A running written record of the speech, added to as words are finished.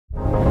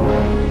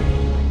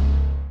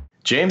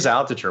James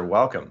Altucher,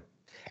 welcome.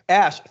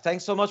 Ash,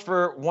 thanks so much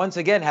for once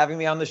again having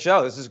me on the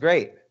show. This is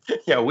great.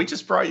 Yeah, we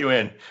just brought you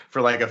in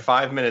for like a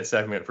 5-minute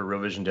segment for Real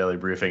Vision Daily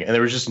Briefing, and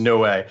there was just no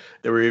way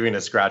that we're even going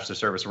to scratch the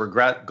surface. We're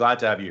glad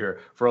to have you here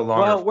for a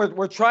longer. Well,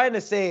 we're trying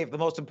to save the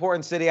most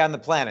important city on the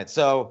planet,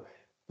 so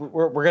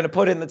we're going to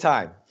put in the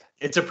time.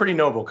 It's a pretty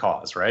noble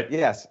cause, right?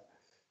 Yes.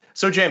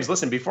 So, James,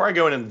 listen, before I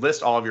go in and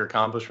list all of your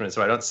accomplishments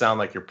so I don't sound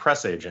like your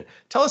press agent,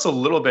 tell us a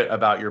little bit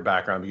about your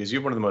background because you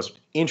have one of the most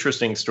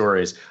interesting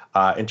stories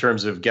in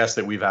terms of guests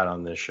that we've had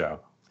on this show.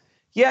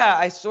 Yeah,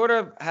 I sort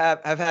of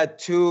have had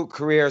two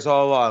careers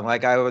all along.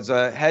 Like I was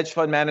a hedge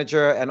fund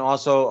manager and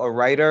also a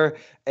writer,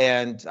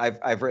 and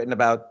I've written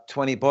about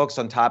 20 books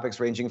on topics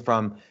ranging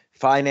from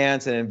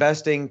finance and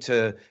investing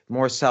to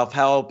more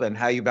self-help and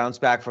how you bounce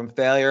back from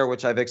failure,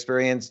 which I've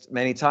experienced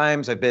many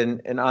times. I've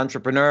been an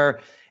entrepreneur,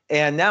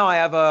 and now I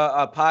have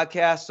a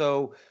podcast.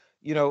 So,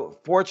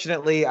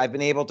 fortunately, I've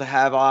been able to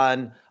have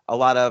on a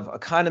lot of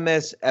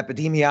economists,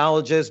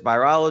 epidemiologists,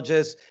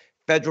 virologists,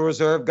 Federal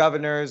Reserve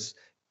governors,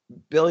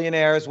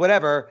 billionaires,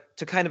 whatever,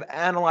 to kind of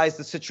analyze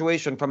the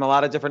situation from a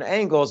lot of different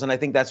angles. And I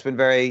think that's been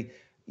very,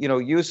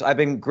 I've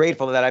been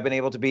grateful that I've been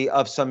able to be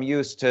of some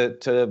use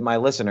to my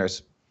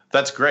listeners.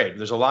 That's great.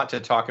 There's a lot to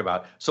talk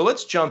about. So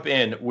let's jump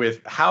in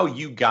with how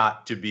you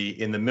got to be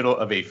in the middle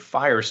of a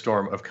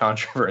firestorm of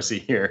controversy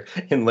here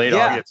in late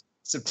August,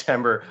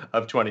 September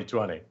of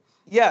 2020.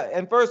 Yeah.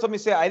 And first, let me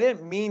say, I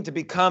didn't mean to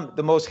become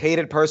the most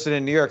hated person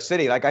in New York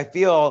City. Like, I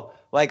feel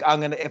like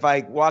if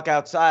I walk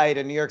outside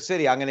in New York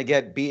City, I'm going to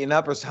get beaten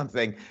up or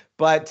something,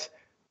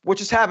 which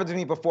has happened to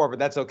me before, but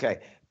that's okay.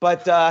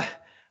 But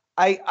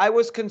I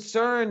was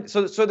concerned.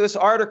 So this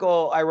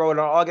article I wrote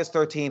on August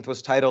 13th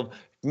was titled,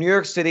 "New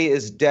York City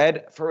is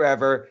Dead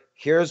Forever.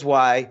 Here's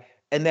Why."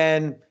 And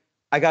then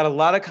I got a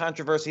lot of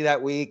controversy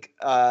that week.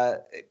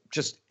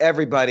 Just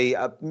everybody,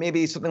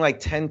 maybe something like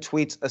 10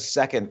 tweets a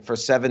second for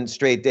 7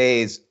 straight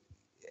days.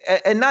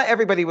 And not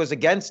everybody was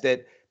against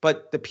it,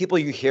 but the people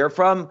you hear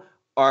from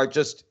are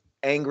just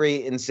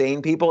angry,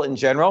 insane people in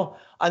general.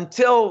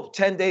 Until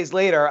 10 days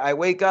later, I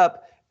wake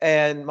up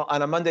and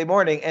on a Monday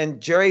morning, and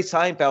Jerry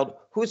Seinfeld,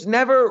 who's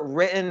never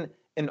written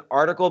an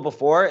article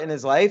before in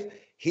his life,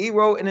 he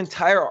wrote an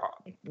entire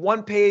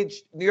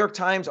 1-page New York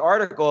Times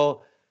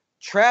article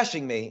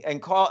trashing me and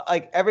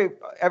every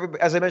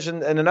as I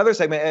mentioned in another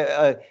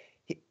segment,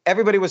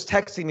 everybody was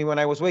texting me when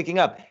I was waking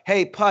up.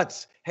 Hey,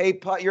 putz. Hey,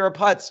 you're a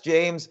putz,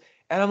 James.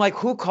 And I'm like,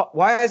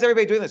 why is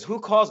everybody doing this?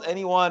 Who calls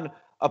anyone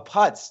a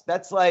putz?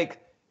 That's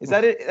like,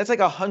 that's like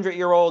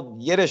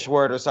 100-year-old Yiddish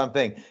word or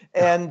something.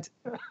 And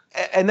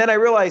then I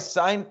realized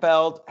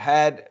Seinfeld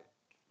had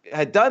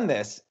done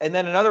this. And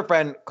then another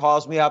friend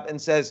calls me up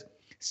and says,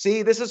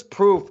 see, this is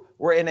proof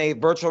we're in a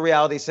virtual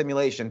reality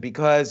simulation,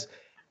 because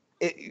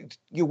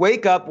you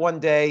wake up one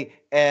day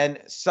and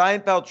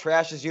Seinfeld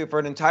trashes you for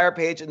an entire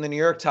page in the New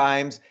York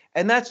Times,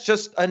 and that's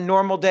just a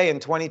normal day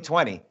in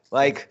 2020.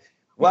 Like,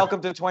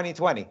 welcome to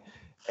 2020.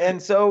 And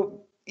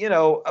so,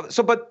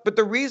 but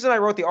the reason I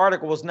wrote the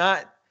article was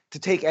not to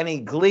take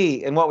any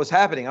glee in what was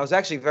happening. I was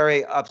actually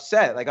very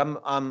upset. Like,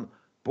 I'm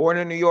born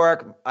in New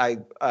York.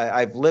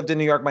 I've lived in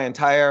New York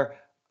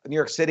New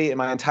York City in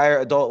my entire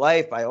adult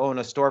life. I own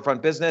a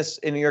storefront business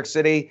in New York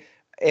City,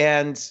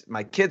 and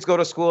my kids go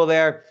to school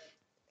there.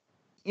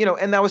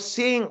 And I was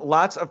seeing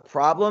lots of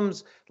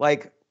problems,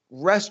 like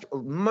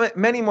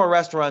many more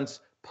restaurants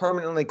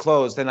permanently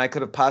closed than I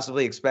could have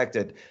possibly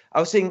expected.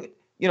 I was seeing,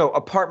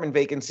 apartment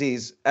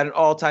vacancies at an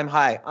all-time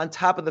high, on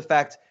top of the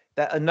fact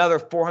that another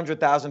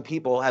 400,000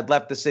 people had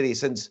left the city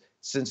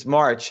since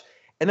March.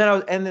 And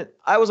then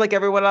I was like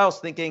everyone else,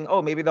 thinking,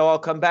 oh, maybe they'll all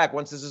come back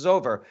once this is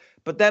over.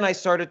 But then I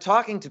started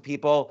talking to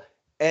people,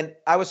 and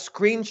I was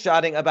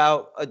screenshotting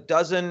about a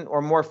dozen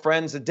or more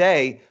friends a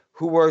day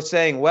who were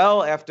saying,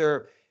 well,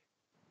 after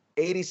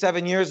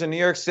 87 years in New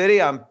York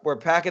City, we're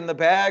packing the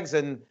bags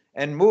and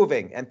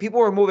moving. And people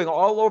were moving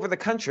all over the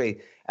country.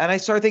 And I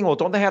started thinking, well,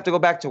 don't they have to go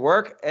back to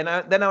work? And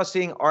then I was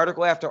seeing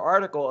article after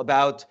article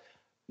about,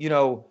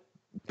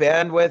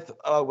 bandwidth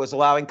was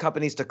allowing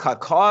companies to cut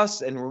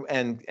costs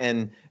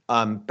and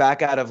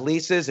back out of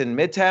leases in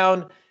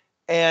Midtown.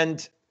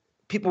 And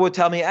people would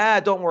tell me,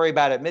 don't worry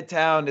about it.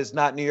 Midtown is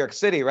not New York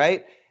City,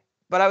 right?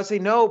 But I would say,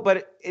 no,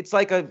 but it's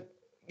like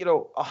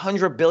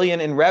 $100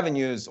 billion in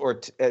revenues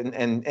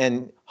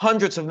and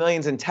hundreds of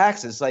millions in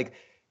taxes. Like,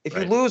 if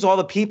you lose all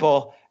the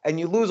people and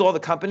you lose all the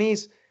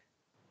companies,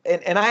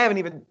 and I haven't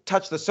even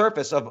touched the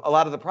surface of a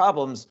lot of the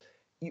problems,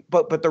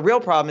 but the real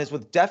problem is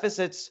with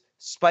deficits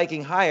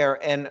spiking higher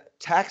and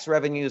tax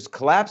revenues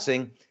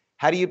collapsing,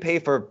 how do you pay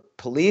for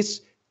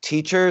police,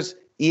 teachers,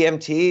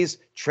 EMTs,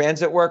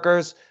 transit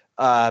workers,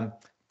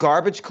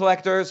 garbage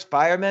collectors,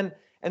 firemen?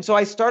 And so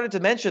I started to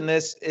mention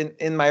this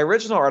in my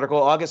original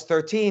article, August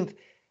 13th.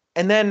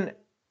 And then,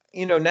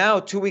 now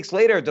 2 weeks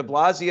later, de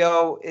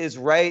Blasio is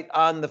right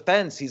on the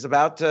fence. He's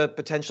about to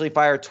potentially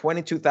fire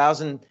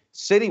 22,000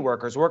 city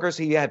workers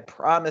he had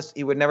promised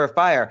he would never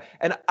fire.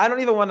 And I don't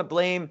even want to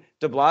blame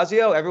de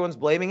Blasio. Everyone's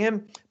blaming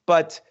him.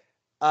 But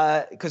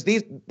because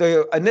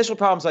the initial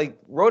problems I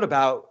wrote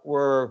about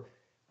were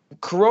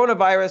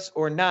coronavirus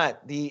or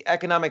not, the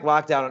economic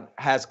lockdown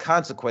has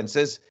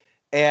consequences.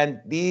 And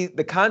the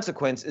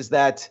consequence is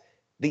that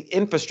the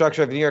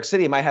infrastructure of New York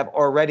City might have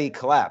already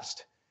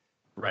collapsed.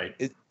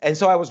 Right. And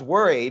so I was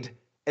worried.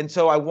 And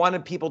so I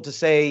wanted people to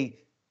say,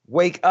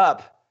 wake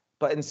up.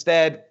 But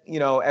instead,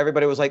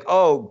 everybody was like,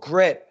 oh,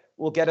 grit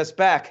will get us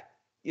back.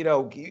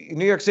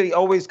 New York City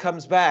always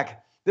comes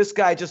back. This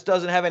guy just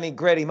doesn't have any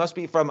grit. He must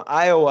be from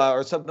Iowa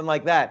or something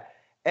like that.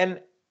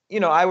 And,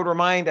 I would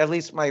remind at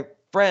least my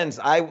friends,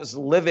 I was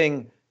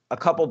living a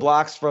couple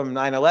blocks from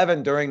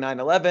 9/11 during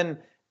 9/11.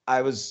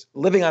 I was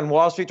living on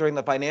Wall Street during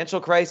the financial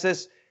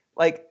crisis.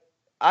 Like,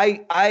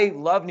 I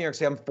love New York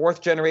City. I'm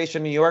fourth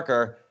generation New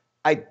Yorker.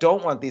 I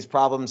don't want these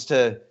problems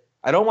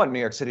I don't want New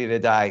York City to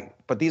die,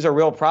 but these are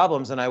real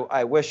problems. And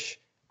I wish,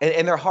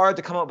 and they're hard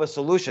to come up with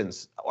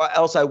solutions, or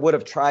else I would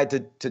have tried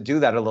to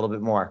do that a little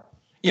bit more.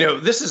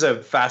 This is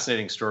a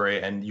fascinating story,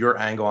 and your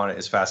angle on it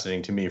is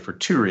fascinating to me for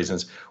two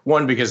reasons.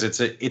 One, because it's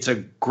a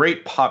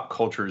great pop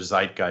culture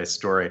zeitgeist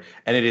story,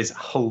 and it is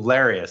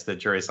hilarious that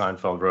Jerry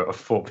Seinfeld wrote a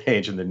full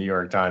page in the New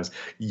York Times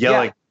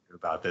yelling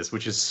about this,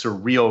 which is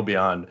surreal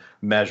beyond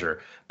measure.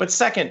 But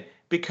second,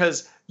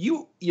 because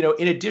you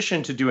in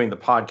addition to doing the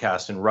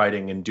podcast and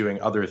writing and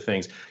doing other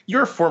things,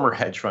 you're a former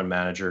hedge fund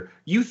manager.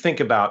 You think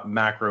about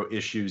macro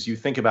issues. You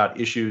think about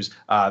issues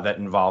that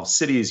involve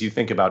cities. You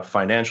think about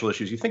financial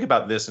issues. You think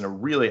about this in a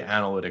really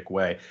analytic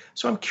way.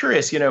 So I'm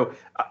curious,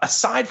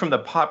 aside from the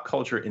pop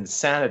culture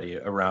insanity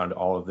around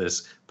all of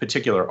this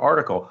particular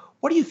article,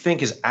 what do you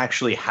think is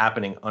actually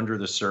happening under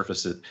the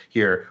surface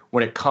here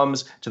when it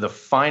comes to the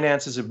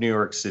finances of New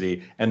York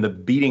City and the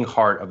beating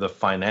heart of the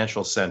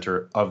financial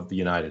center of the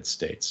United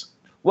States?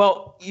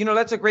 Well,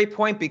 that's a great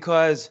point,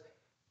 because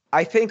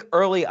I think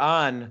early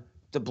on,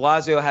 de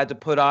Blasio had to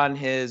put on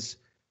his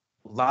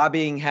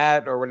lobbying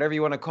hat, or whatever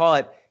you want to call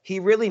it. He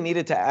really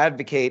needed to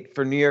advocate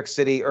for New York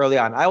City early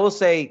on. I will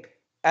say,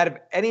 out of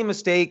any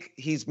mistake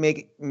he's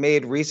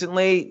made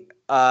recently,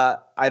 I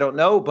don't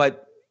know,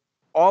 but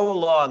all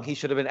along he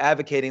should have been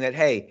advocating that,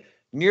 hey,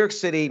 New York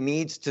City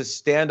needs to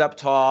stand up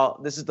tall.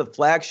 This is the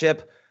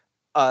flagship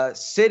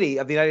city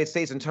of the United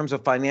States in terms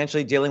of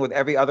financially dealing with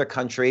every other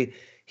country.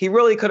 He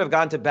really could have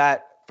gone to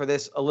bat for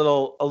this a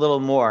little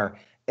more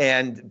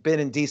and been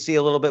in D.C.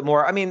 a little bit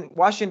more. I mean,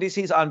 Washington,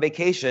 D.C. is on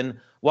vacation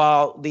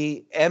while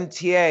the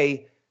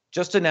MTA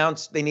just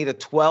announced they need a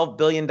 $12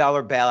 billion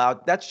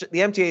bailout. The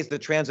MTA is the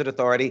transit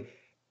authority.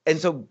 And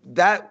so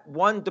that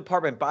one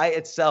department by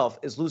itself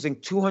is losing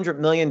 $200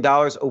 million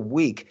a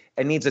week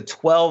and needs a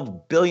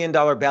 $12 billion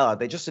bailout.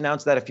 They just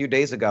announced that a few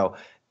days ago.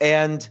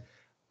 And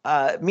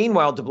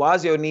meanwhile, de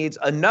Blasio needs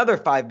another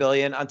 $5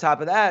 billion on top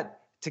of that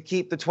to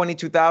keep the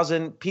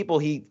 22,000 people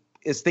he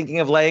is thinking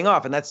of laying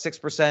off. And that's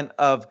 6%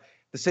 of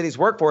the city's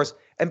workforce.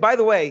 And by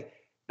the way,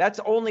 that's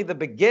only the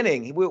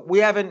beginning. We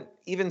haven't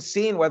even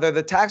seen whether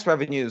the tax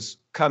revenues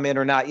come in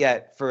or not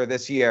yet for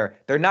this year.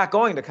 They're not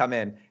going to come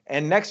in.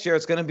 And next year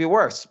it's going to be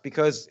worse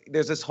because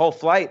there's this whole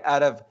flight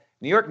out of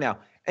New York now.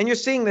 And you're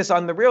seeing this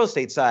on the real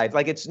estate side.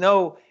 Like it's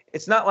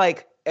not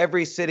like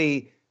every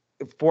city,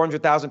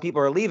 400,000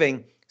 people are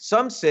leaving.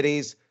 Some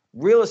cities,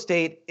 real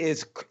estate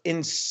is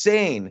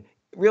insane.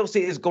 Real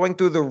estate is going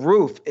through the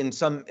roof in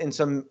some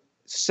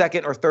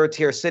second or third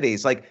tier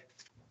cities. Like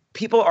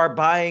people are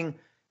buying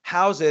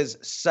houses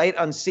sight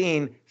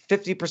unseen,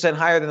 50%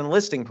 higher than the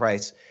listing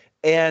price.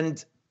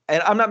 And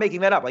I'm not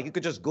making that up. Like you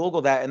could just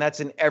Google that, and that's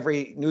in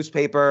every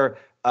newspaper,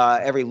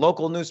 every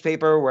local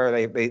newspaper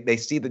where they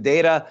see the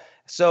data.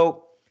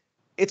 So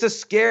it's a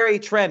scary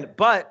trend.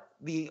 But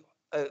the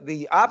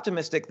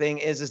optimistic thing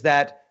is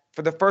that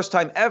for the first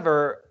time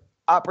ever,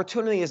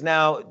 opportunity is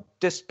now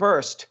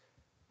dispersed,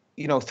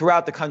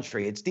 throughout the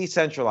country. It's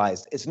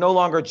decentralized. It's no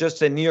longer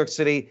just in New York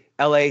City,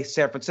 LA,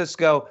 San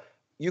Francisco.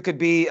 You could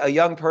be a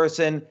young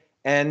person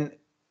and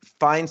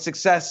find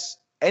success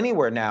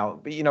anywhere now.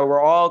 But, we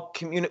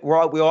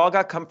all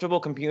got comfortable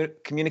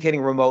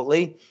communicating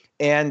remotely,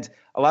 and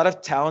a lot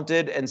of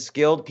talented and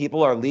skilled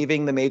people are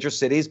leaving the major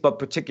cities, but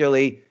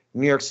particularly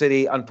New York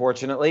City,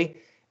 unfortunately.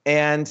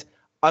 And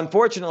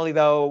unfortunately,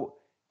 though,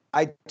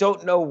 I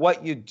don't know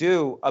what you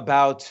do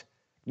about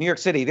New York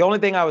City. The only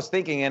thing I was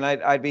thinking, and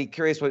I'd be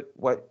curious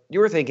what you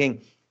were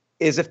thinking,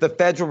 is if the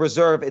Federal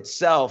Reserve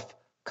itself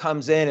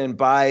comes in and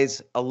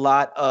buys a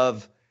lot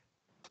of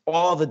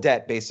all the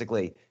debt,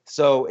 basically.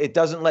 So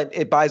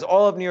it buys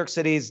all of New York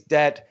City's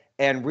debt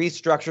and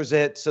restructures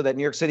it so that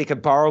New York City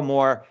could borrow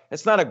more.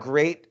 It's not a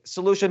great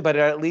solution, but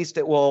at least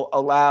it will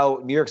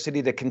allow New York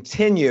City to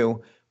continue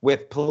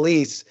with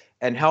police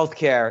and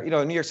healthcare.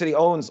 New York City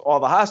owns all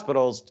the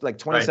hospitals, like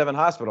 27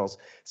 hospitals.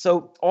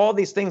 So all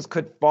these things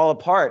could fall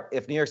apart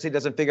if New York City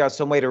doesn't figure out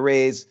some way to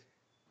raise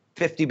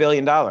 $50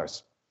 billion.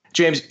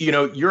 James,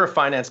 you're a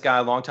finance guy,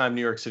 a longtime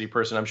New York City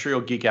person. I'm sure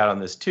you'll geek out on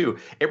this too.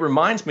 It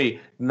reminds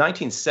me,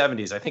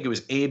 1970s, I think it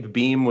was Abe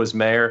Beame was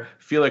mayor,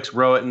 Felix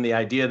Rohatyn, and the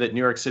idea that New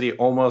York City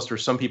almost, or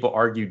some people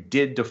argue,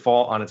 did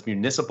default on its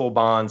municipal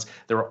bonds.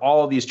 There were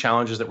all of these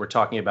challenges that we're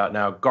talking about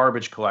now,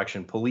 garbage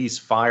collection, police,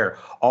 fire,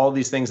 all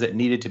these things that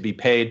needed to be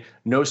paid,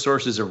 no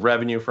sources of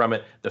revenue from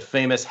it. The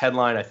famous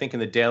headline, I think in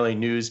the Daily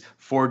News,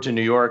 Ford to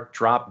New York,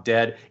 drop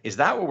dead. Is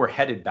that what we're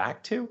headed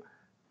back to?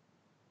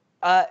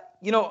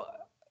 You know,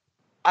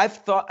 I've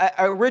thought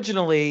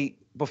originally,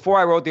 before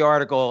I wrote the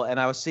article and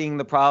I was seeing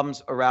the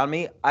problems around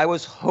me, I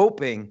was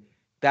hoping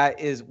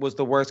that was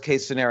the worst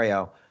case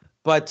scenario.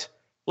 But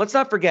let's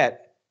not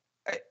forget,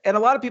 and a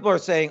lot of people are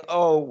saying,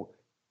 oh,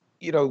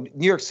 New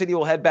York City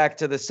will head back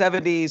to the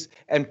 70s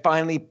and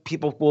finally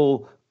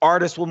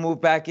artists will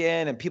move back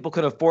in and people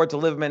could afford to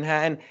live in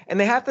Manhattan. And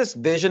they have this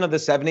vision of the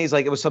 70s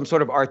like it was some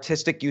sort of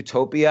artistic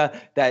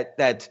utopia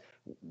that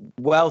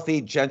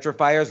wealthy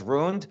gentrifiers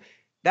ruined.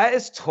 That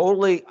is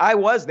totally, I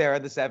was there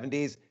in the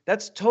 70s.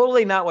 That's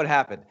totally not what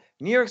happened.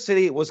 New York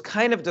City was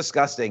kind of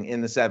disgusting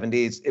in the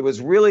 70s. It was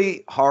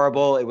really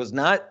horrible. It was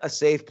not a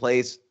safe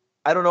place.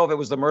 I don't know if it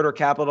was the murder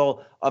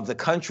capital of the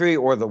country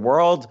or the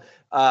world.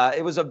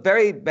 It was a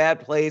very bad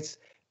place.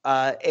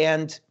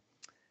 And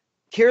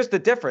here's the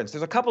difference.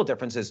 There's a couple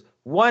differences.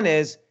 One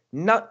is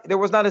there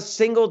was not a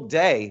single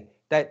day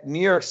that New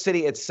York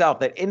City itself,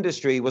 that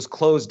industry, was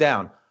closed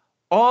down.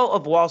 All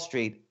of Wall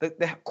Street,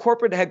 the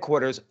corporate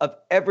headquarters of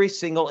every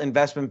single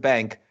investment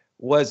bank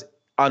was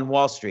on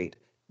Wall Street.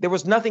 There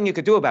was nothing you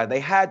could do about it.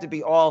 They had to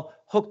be all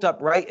hooked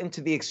up right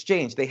into the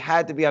exchange. They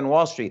had to be on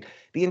Wall Street.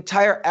 The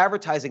entire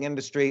advertising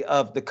industry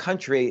of the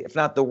country, if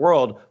not the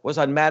world, was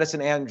on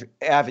Madison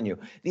Avenue.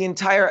 The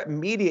entire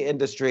media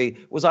industry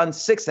was on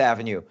 6th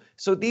Avenue.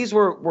 So these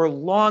were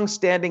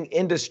long-standing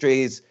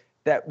industries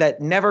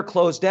that never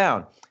closed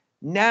down.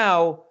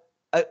 Now,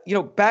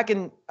 back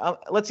in,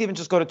 let's even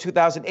just go to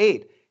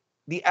 2008,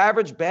 the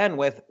average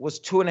bandwidth was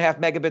 2.5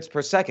 megabits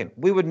per second.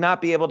 We would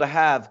not be able to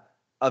have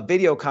a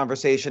video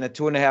conversation at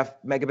 2.5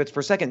 megabits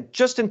per second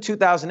just in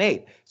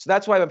 2008. So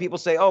that's why when people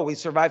say, oh, we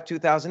survived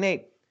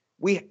 2008,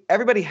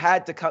 everybody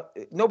had to come,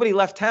 nobody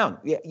left town.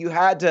 You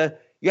had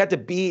to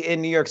be in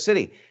New York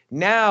City.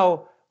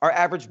 Now our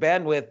average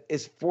bandwidth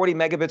is 40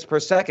 megabits per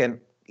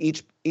second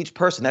each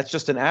person. That's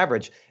just an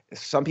average.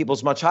 Some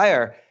people's much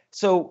higher.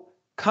 So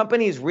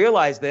companies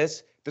realize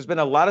this. There's been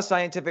a lot of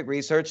scientific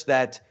research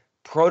that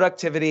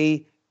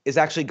productivity has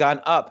actually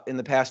gone up in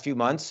the past few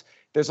months.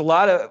 There's a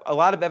lot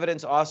of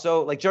evidence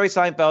also, like Jerry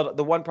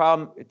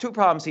Seinfeld, two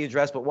problems he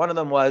addressed, but one of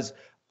them was,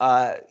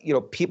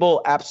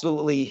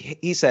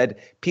 he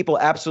said, people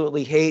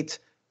absolutely hate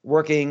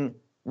working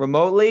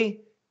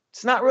remotely.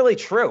 It's not really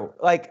true.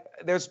 Like,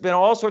 there's been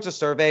all sorts of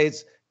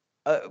surveys.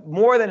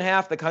 More than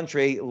half the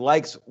country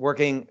likes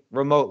working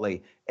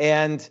remotely.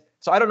 And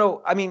so I don't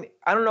know.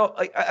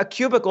 Like, a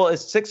cubicle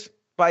is 6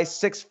 by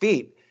 6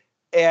 feet,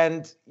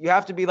 and you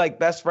have to be like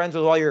best friends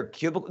with all your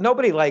cubicle.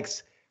 Nobody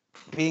likes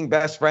being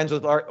best friends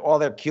with all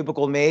their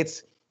cubicle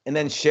mates and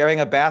then sharing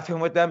a bathroom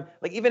with them.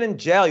 Like, even in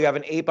jail, you have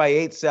an 8 by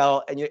 8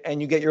 cell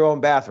and you get your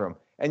own bathroom.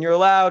 And you're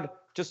allowed,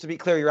 just to be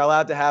clear, you're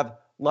allowed to have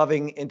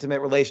loving,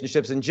 intimate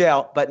relationships in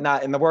jail, but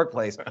not in the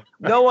workplace.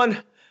 No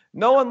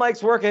one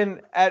likes working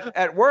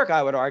at work,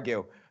 I would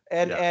argue.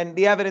 And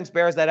the evidence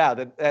bears that out,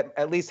 that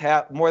at least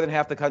more than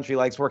half the country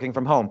likes working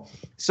from home.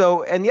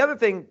 So, and the other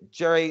thing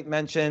Jerry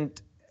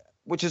mentioned,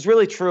 which is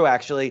really true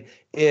actually,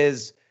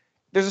 is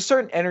there's a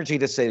certain energy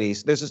to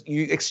cities.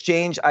 You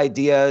exchange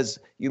ideas,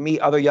 you meet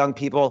other young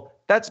people.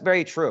 That's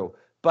very true.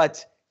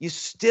 But you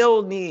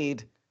still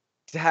need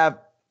to have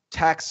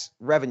tax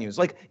revenues.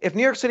 Like, if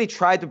New York City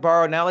tried to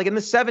borrow now, like in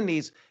the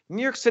 70s,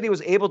 New York City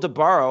was able to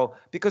borrow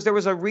because there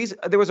was a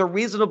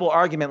reasonable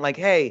argument, like,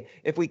 hey,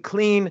 if we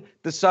clean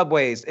the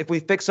subways, if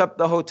we fix up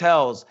the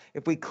hotels,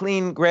 if we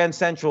clean Grand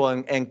Central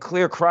and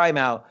clear crime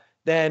out,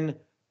 then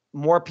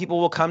more people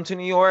will come to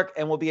New York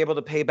and we'll be able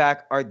to pay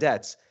back our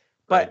debts.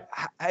 But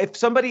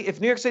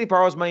if New York City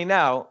borrows money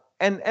now,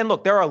 and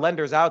look, there are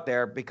lenders out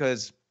there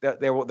because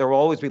there will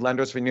always be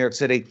lenders for New York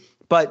City.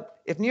 But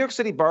if New York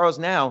City borrows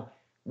now,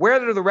 where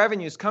do the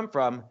revenues come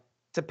from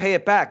to pay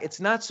it back? It's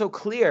not so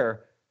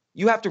clear.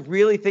 You have to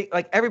really think,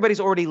 like, everybody's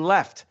already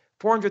left.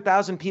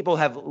 400,000 people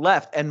have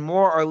left and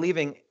more are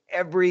leaving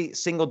every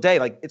single day.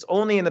 Like, it's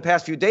only in the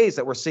past few days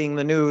that we're seeing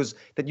the news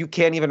that you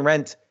can't even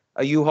rent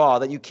a U-Haul,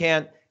 that you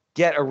can't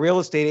get a real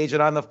estate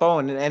agent on the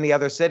phone in any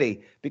other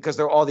city because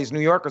all these New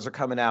Yorkers are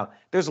coming out.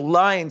 There's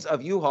lines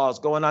of U-Hauls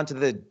going onto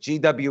the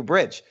GW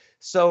Bridge.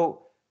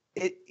 So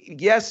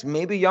yes,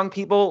 maybe young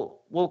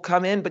people will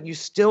come in, but you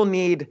still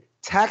need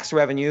tax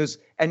revenues.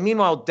 And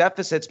meanwhile,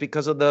 deficits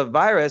because of the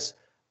virus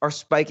are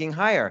spiking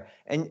higher.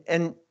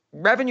 And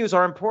revenues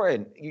are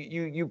important.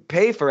 You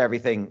pay for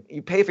everything.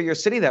 You pay for your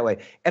city that way.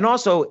 And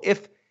also,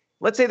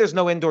 let's say there's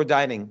no indoor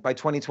dining by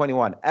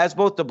 2021, as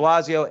both de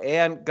Blasio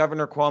and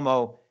Governor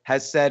Cuomo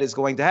has said is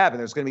going to happen.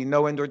 There's going to be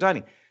no indoor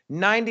dining.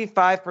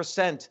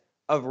 95%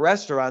 of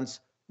restaurants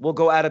will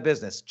go out of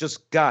business,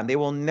 just gone. They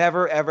will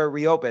never, ever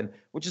reopen,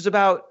 which is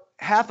about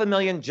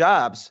 500,000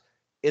 jobs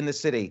in the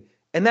city.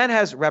 And that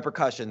has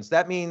repercussions.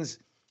 That means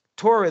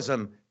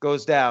tourism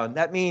goes down.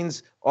 That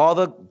means all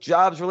the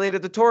jobs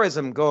related to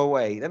tourism go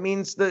away. That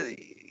means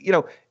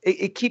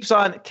it keeps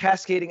on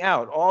cascading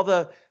out. All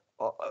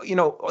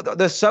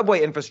the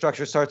subway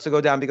infrastructure starts to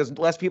go down because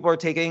less people are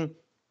taking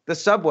the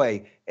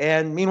subway.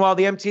 And meanwhile,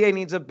 the MTA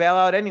needs a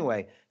bailout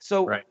anyway.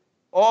 So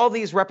all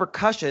these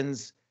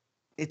repercussions,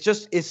 it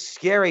just is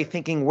scary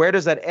thinking, where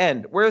does that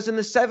end? Whereas in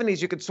the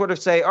 70s, you could sort of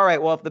say, all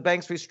right, well, if the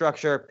banks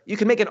restructure, you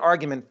can make an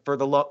argument for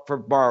for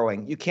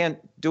borrowing. You can't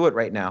do it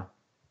right now.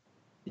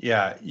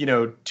 Yeah,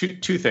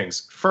 two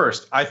things.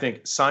 First, I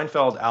think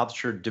Seinfeld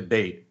Altucher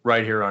debate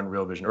right here on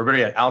Real Vision, or better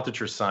yet,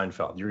 Altucher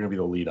Seinfeld. You're going to be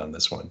the lead on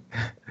this one.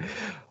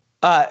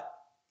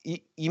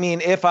 You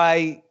mean if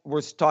I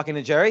was talking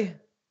to Jerry?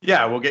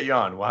 Yeah, we'll get you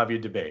on. We'll have you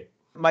debate.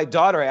 My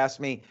daughter asked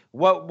me,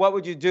 what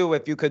would you do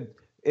if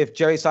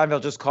Jerry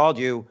Seinfeld just called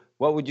you?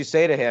 What would you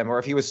say to him? Or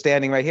if he was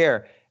standing right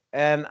here?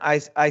 And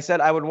I said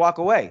I would walk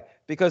away,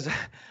 because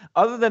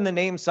other than the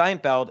name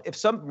Seinfeld, if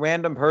some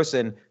random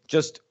person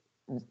just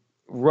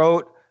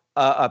wrote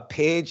a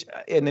page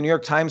in the New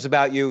York Times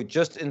about you,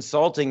 just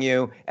insulting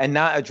you and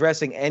not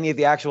addressing any of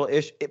the actual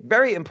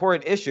very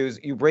important issues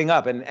you bring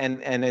up,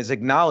 and is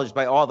acknowledged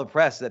by all the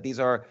press that these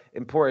are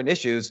important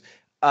issues,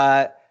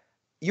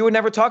 you would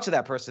never talk to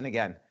that person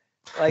again.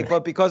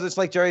 But because it's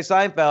like Jerry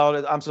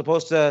Seinfeld, I'm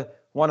supposed to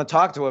want to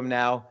talk to him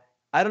now.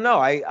 I don't know.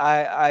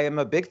 I am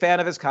a big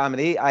fan of his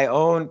comedy. I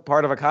own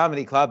part of a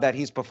comedy club that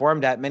he's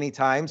performed at many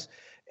times,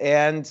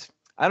 and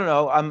I don't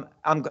know.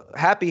 I'm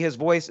happy his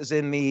voice is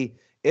in the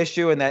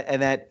issue, and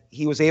that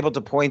he was able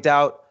to point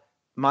out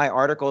my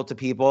article to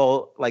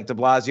people like de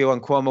Blasio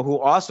and Cuomo, who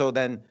also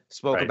then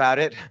spoke about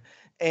it,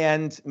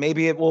 and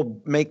maybe it will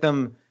make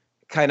them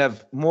kind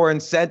of more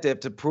incentive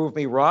to prove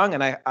me wrong,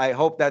 and I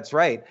hope that's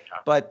right. Yeah.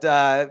 But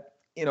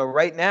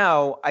right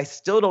now I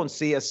still don't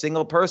see a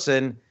single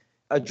person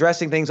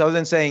addressing things other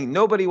than saying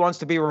nobody wants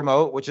to be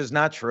remote, which is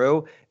not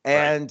true,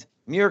 and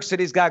New York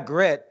City's got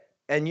grit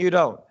and you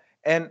don't.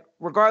 And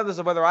regardless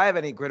of whether I have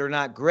any grit or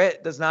not,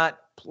 grit does not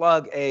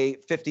plug a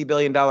 $50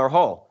 billion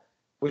hole,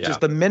 which is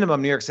the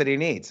minimum New York City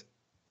needs.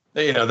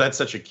 That's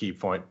such a key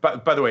point.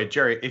 But by the way,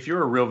 Jerry, if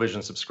you're a Real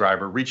Vision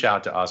subscriber, reach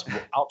out to us.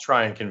 I'll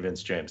try and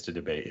convince James to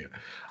debate you.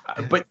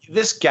 But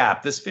this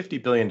gap, this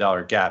 $50 billion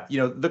gap,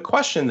 the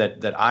question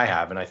that I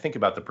have, and I think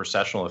about the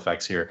processional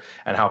effects here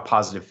and how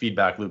positive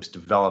feedback loops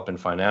develop in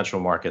financial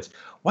markets,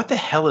 what the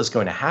hell is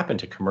going to happen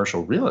to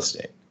commercial real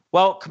estate?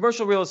 Well,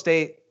 commercial real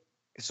estate,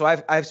 so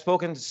I've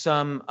spoken to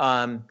some,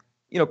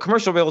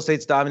 commercial real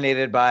estate's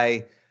dominated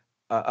by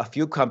a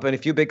few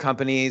big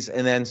companies,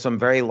 and then some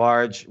very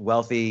large,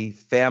 wealthy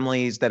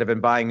families that have been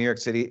buying New York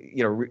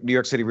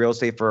City real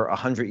estate for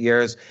 100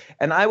 years.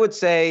 And I would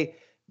say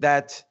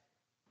that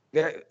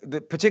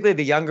particularly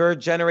the younger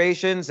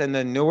generations and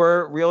the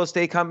newer real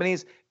estate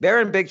companies, they're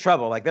in big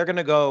trouble. Like, they're going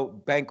to go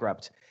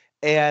bankrupt,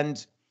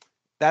 and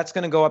that's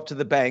going to go up to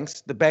the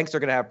banks. The banks are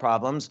going to have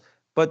problems,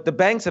 but the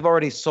banks have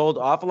already sold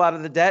off a lot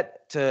of the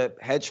debt to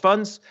hedge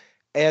funds.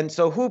 And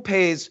so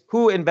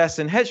who invests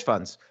in hedge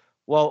funds?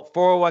 Well,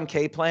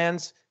 401k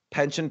plans,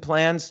 pension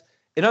plans.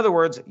 In other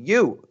words,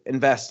 you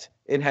invest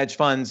in hedge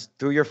funds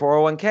through your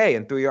 401k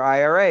and through your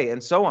IRA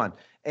and so on.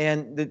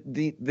 And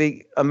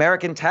the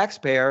American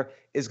taxpayer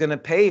is going to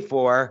pay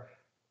for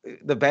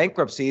the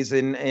bankruptcies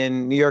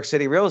in New York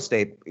City real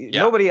estate. Yeah.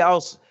 Nobody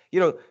else,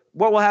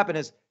 what will happen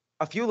is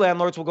a few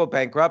landlords will go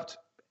bankrupt.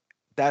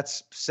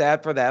 That's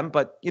sad for them,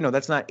 but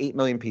that's not 8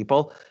 million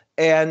people.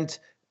 And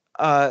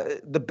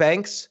the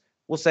banks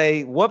will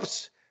say,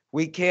 whoops,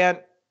 we can't.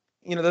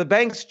 The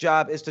bank's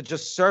job is to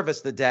just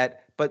service the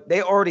debt, but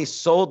they already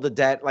sold the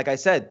debt, like I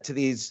said, to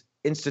these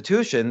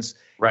institutions,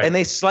 and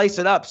they slice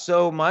it up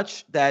so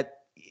much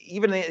that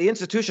even the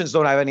institutions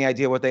don't have any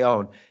idea what they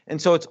own.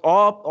 And so it's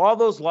all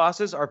those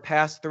losses are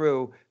passed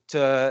through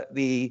to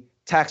the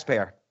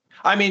taxpayer.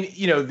 I mean,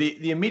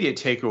 the immediate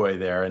takeaway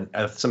there, and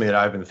something that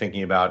I've been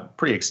thinking about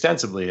pretty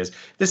extensively, is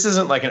this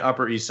isn't like an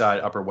Upper East Side,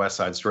 Upper West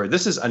Side story.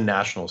 This is a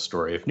national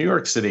story. If New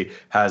York City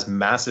has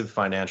massive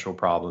financial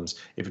problems,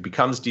 if it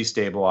becomes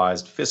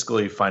destabilized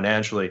fiscally,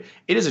 financially,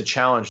 it is a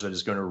challenge that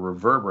is going to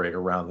reverberate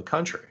around the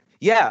country.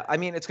 Yeah, I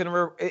mean,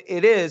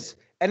 it is.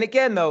 And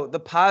again, though, the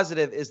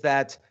positive is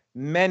that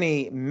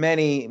many,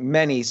 many,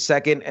 many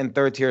second and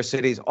third tier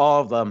cities,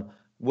 all of them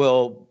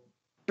will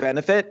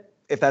benefit,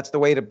 if that's the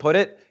way to put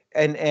it.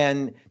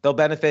 And they'll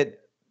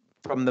benefit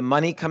from the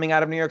money coming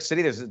out of New York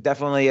City. There's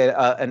definitely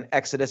an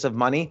exodus of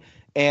money,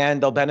 and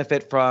they'll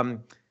benefit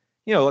from,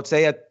 let's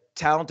say a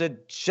talented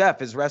chef,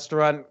 his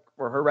restaurant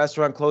or her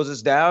restaurant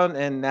closes down,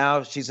 and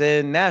now she's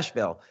in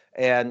Nashville,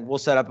 and we'll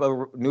set up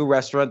a new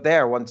restaurant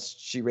there once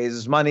she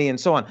raises money and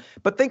so on.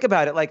 But think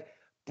about it, like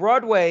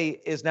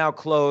Broadway is now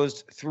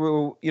closed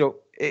through,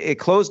 it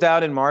closed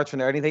down in March when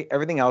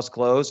everything else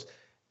closed,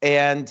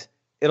 and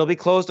it'll be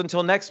closed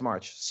until next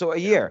March, so a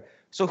year.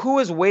 So who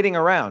is waiting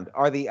around?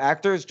 Are the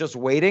actors just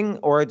waiting,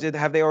 or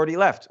have they already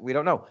left? We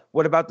don't know.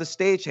 What about the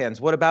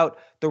stagehands? What about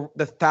the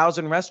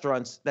 1,000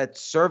 restaurants that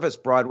service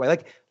Broadway?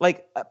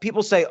 Like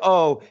people say,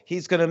 oh,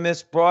 he's going to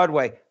miss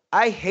Broadway.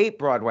 I hate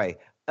Broadway.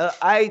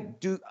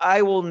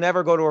 I will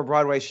never go to a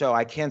Broadway show.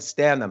 I can't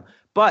stand them.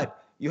 But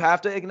you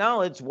have to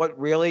acknowledge what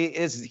really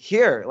is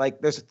here.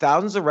 Like there's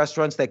thousands of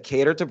restaurants that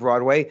cater to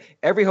Broadway.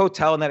 Every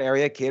hotel in that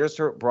area caters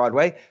to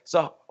Broadway.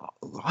 So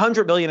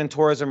 100 million in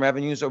tourism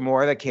revenues or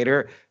more that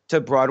cater to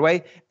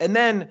Broadway. And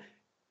then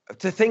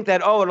to think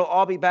that, oh, it'll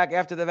all be back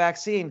after the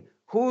vaccine.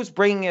 Who's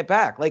bringing it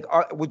back? Like,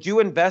 would you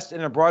invest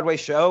in a Broadway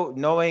show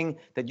knowing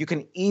that you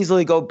can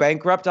easily go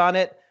bankrupt on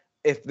it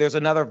if there's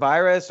another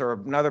virus or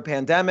another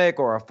pandemic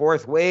or a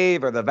fourth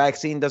wave or the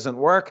vaccine doesn't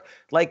work?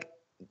 Like,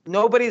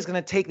 nobody's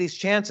going to take these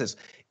chances.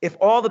 If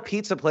all the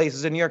pizza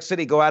places in New York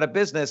City go out of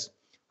business,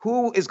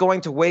 who is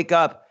going to wake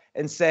up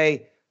and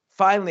say,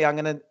 finally, I'm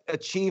going to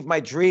achieve my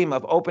dream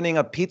of opening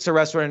a pizza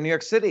restaurant in New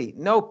York City?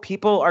 No,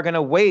 people are going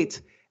to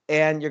wait,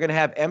 and you're going to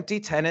have empty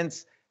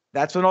tenants.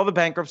 That's when all the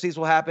bankruptcies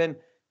will happen.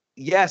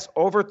 Yes,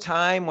 over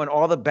time, when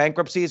all the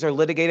bankruptcies are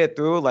litigated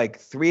through, like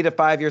 3 to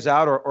 5 years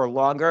out or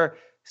longer,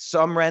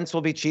 some rents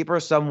will be cheaper,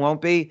 some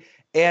won't be.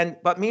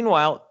 But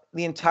meanwhile,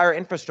 the entire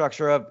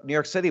infrastructure of New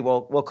York City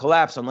will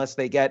collapse unless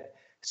they get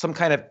some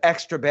kind of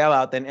extra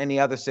bailout than any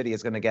other city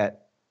is going to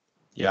get.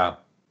 Yeah.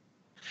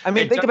 I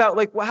mean, think about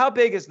like, well, how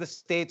big is the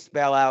state's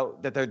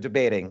bailout that they're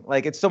debating?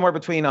 Like it's somewhere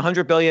between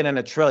 100 billion and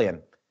 $1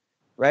 trillion,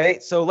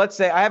 right? So let's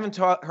say I haven't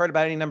heard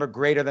about any number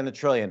greater than $1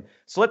 trillion.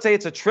 So let's say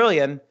it's $1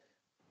 trillion.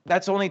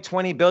 That's only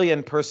 20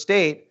 billion per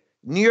state.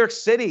 New York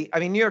State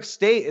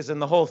is in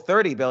the whole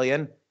 30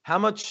 billion. How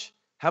much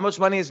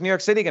money is New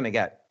York City going to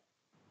get?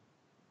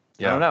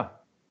 Yeah. I don't know.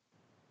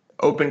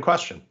 Open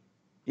question.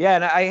 Yeah,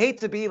 and I hate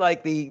to be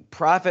like the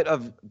prophet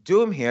of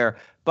doom here,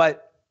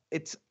 but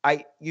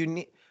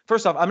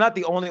first off, I'm not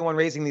the only one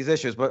raising these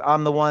issues, but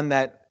I'm the one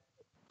that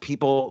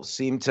people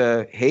seem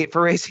to hate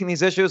for raising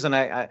these issues, and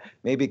I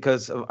maybe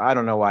because I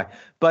don't know why,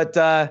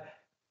 but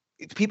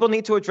people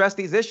need to address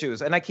these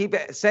issues, and I keep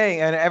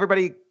saying, and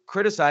everybody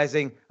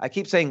criticizing, I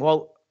keep saying,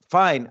 well,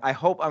 fine, I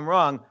hope I'm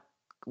wrong.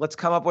 Let's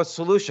come up with a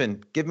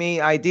solution. Give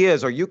me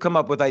ideas, or you come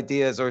up with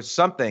ideas, or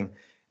something.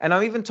 And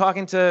I'm even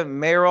talking to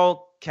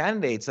mayoral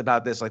candidates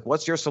about this, like,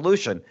 what's your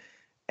solution?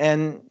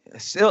 And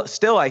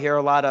still I hear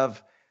a lot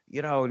of,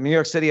 New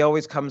York City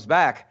always comes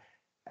back.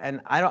 And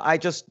I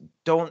just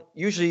don't,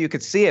 usually you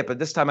could see it, but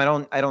this time I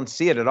don't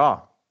see it at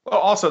all. Well,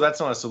 also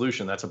that's not a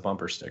solution. That's a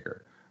bumper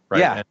sticker, right?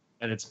 Yeah.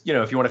 And it's,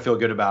 if you want to feel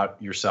good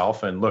about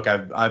yourself, and look,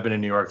 I've been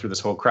in New York through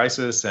this whole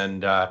crisis,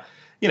 and,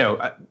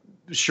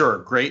 sure,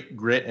 great,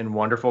 grit and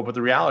wonderful. But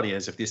the reality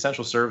is, if the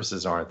essential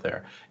services aren't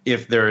there,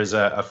 if there is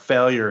a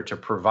failure to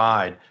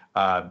provide,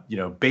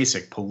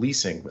 basic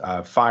policing,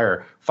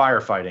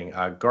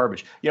 firefighting,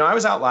 garbage. I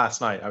was out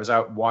last night. I was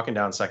out walking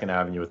down 2nd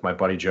Avenue with my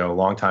buddy Joe,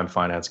 longtime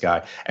finance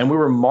guy, and we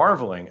were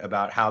marveling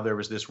about how there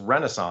was this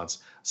renaissance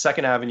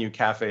 2nd Avenue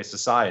cafe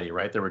society,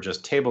 right? There were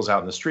just tables out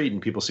in the street,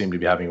 and people seemed to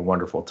be having a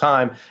wonderful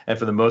time. And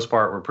for the most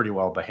part, we're pretty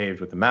well behaved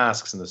with the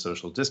masks and the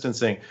social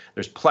distancing.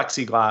 There's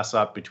plexiglass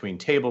up between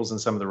tables in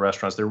some of the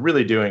restaurants. They're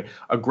really doing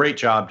a great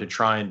job to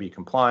try and be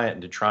compliant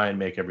and to try and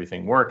make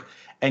everything work.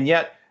 And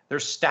yet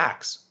there's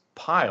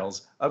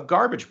piles of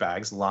garbage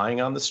bags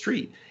lying on the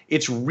street.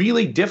 It's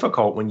really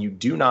difficult when you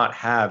do not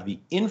have the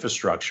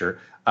infrastructure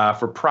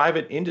for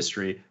private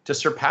industry to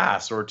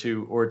surpass or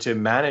to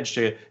manage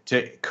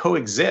to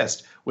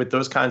coexist with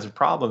those kinds of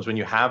problems when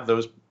you have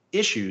those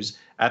issues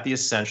at the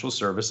essential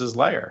services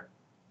layer.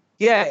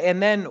 Yeah,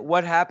 and then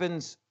what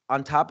happens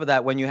on top of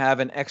that when you have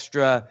an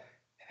extra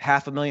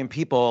 500,000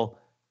 people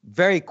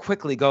very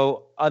quickly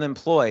go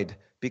unemployed?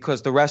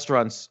 Because the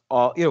restaurants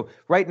all,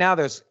 right now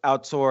there's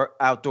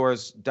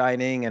outdoors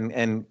dining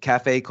and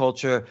cafe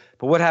culture.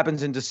 But what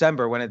happens in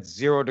December when it's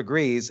 0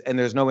 degrees and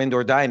there's no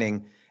indoor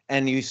dining,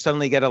 and you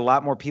suddenly get a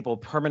lot more people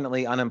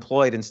permanently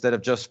unemployed instead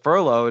of just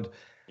furloughed?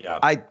 Yeah.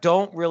 I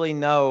don't really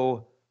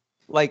know.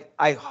 Like,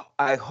 I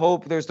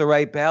hope there's the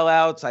right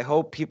bailouts. I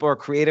hope people are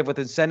creative with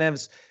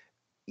incentives,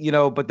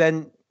 but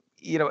then,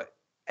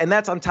 and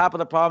that's on top of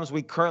the problems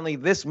we currently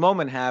this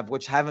moment have,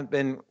 which haven't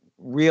been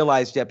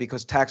realized yet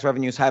because tax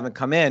revenues haven't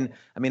come in.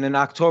 I mean, in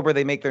October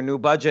they make their new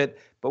budget,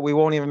 but we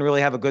won't even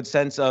really have a good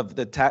sense of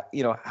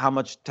the how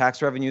much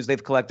tax revenues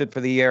they've collected for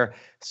the year.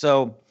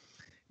 So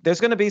there's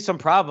going to be some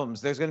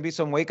problems. There's going to be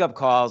some wake-up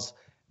calls,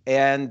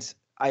 and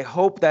I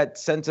hope that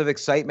sense of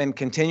excitement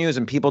continues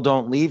and people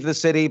don't leave the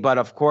city. But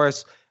of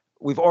course,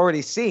 we've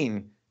already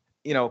seen,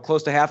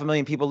 close to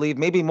 500,000 people leave,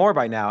 maybe more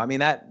by now. I mean,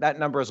 that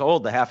number is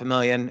old, the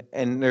 500,000,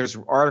 and there's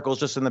articles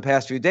just in the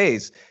past few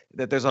days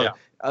that there's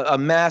a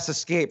mass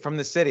escape from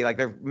the city. Like,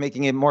 they're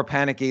making it more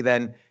panicky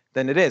than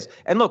it is.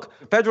 And look,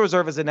 the Federal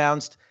Reserve has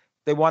announced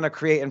they want to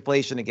create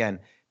inflation again.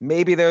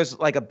 Maybe there's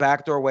like a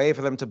backdoor way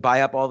for them to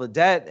buy up all the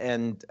debt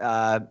and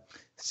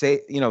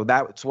say,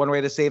 that's one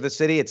way to save the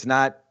city. It's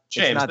not.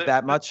 James, it's not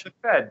that much.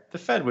 The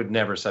Fed would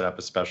never set up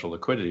a special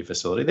liquidity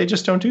facility. They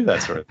just don't do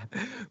that sort of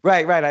thing.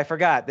 Right. I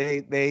forgot.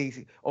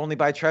 They only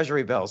buy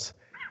treasury bills.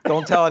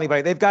 Don't tell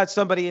anybody. They've got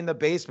somebody in the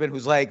basement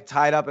who's like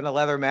tied up in a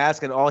leather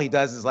mask, and all he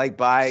does is like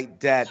buy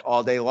debt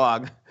all day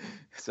long.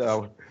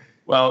 So,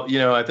 well,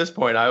 at this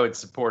point, I would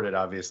support it.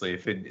 Obviously,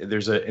 if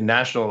there's a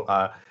national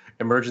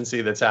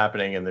emergency that's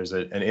happening and there's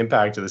an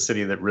impact to the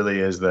city that really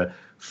is the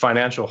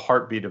financial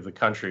heartbeat of the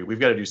country, we've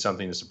got to do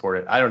something to support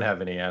it. I don't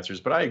have any answers,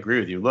 but I agree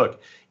with you.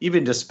 Look,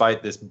 even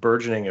despite this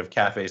burgeoning of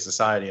cafe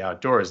society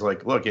outdoors,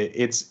 like, look,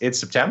 it's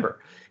September.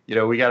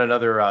 We got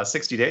another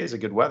 60 days of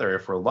good weather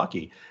if we're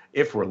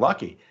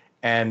lucky.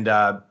 And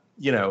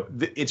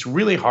it's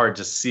really hard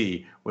to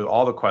see, with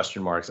all the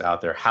question marks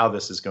out there, how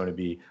this is going to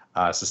be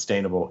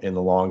sustainable in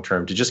the long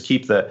term, to just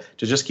keep the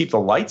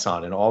lights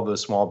on in all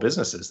those small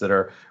businesses that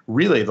are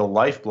really the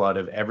lifeblood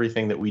of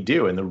everything that we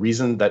do, and the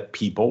reason that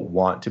people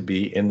want to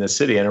be in this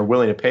city and are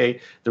willing to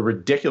pay the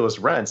ridiculous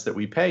rents that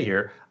we pay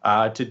here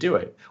to do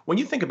it. When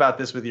you think about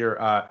this with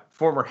your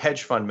former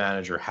hedge fund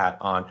manager hat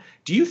on,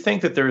 do you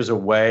think that there is a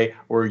way,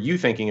 or are you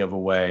thinking of a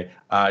way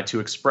to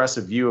express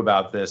a view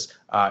about this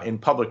in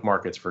public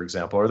markets, for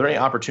example? Are there any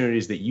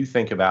opportunities that you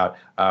think about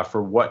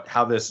for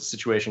how this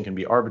situation can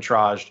be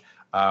arbitraged,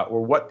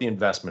 or what the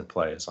investment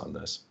play is on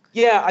this?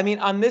 Yeah, I mean,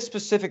 on this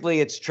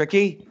specifically, it's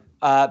tricky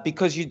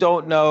because you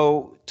don't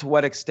know to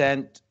what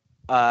extent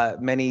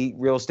many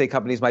real estate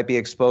companies might be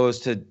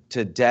exposed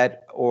to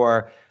debt.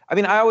 Or, I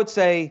mean, I would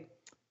say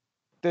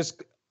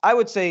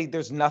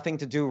there's nothing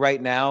to do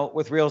right now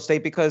with real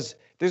estate because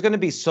there's going to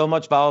be so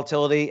much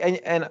volatility.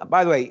 And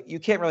by the way, you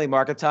can't really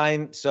market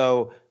time.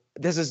 So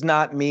this is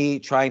not me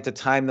trying to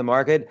time the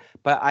market,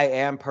 but I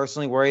am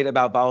personally worried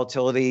about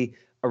volatility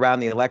around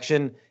the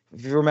election.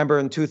 If you remember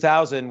in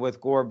 2000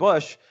 with Gore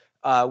Bush,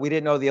 we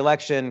didn't know the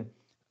election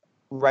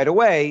right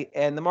away,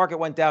 and the market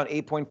went down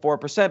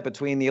 8.4%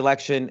 between the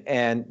election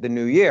and the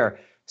new year.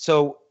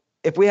 So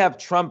if we have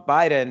Trump,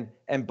 Biden,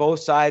 and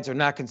both sides are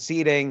not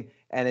conceding,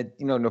 and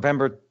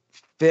November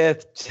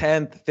 5th,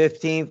 10th,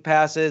 15th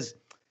passes,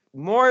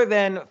 more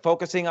than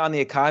focusing on the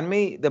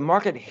economy, the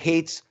market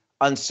hates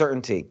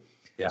uncertainty.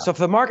 Yeah. So if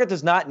the market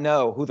does not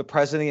know who the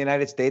president of the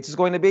United States is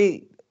going to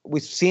be,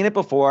 we've seen it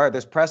before,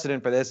 there's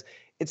precedent for this,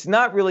 it's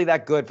not really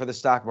that good for the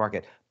stock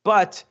market.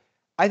 But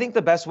I think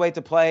the best way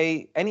to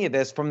play any of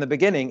this from the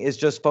beginning is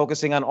just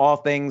focusing on all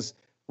things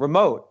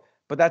remote.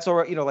 But that's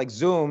already, like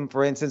Zoom,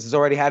 for instance, has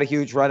already had a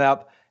huge run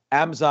up.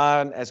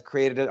 Amazon has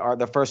created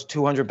the first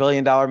 $200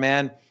 billion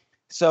man.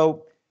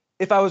 So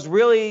if I was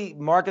really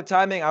market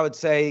timing, I would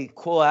say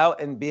cool out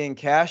and be in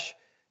cash,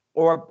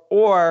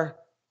 or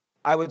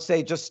I would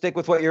say just stick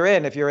with what you're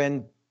in. If you're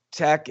in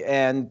tech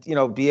and,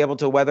 be able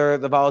to weather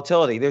the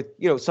volatility.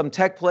 There, some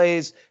tech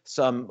plays,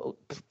 some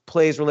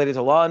plays related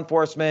to law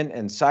enforcement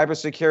and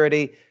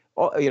cybersecurity,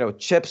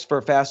 chips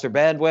for faster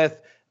bandwidth,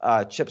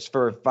 chips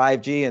for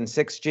 5G and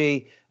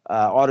 6G,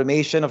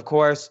 automation, of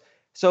course.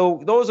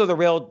 So those are the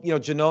real,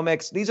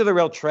 genomics. These are the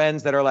real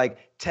trends that are like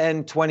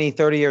 10, 20,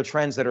 30-year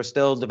trends that are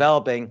still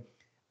developing.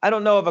 I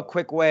don't know of a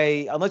quick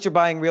way, unless you're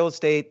buying real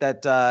estate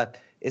that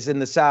is in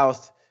the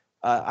South,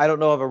 I don't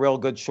know of a real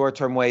good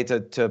short-term way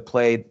to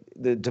play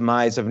the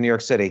demise of New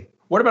York City.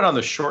 What about on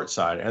the short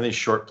side? Any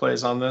short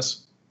plays on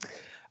this?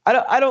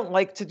 I don't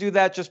like to do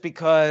that just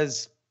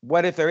because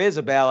what if there is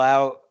a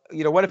bailout?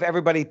 What if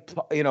everybody,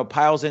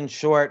 piles in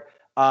short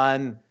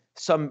on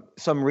some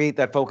REIT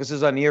that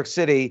focuses on New York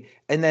City,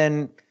 and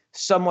then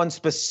someone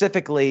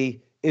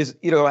specifically is,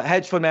 a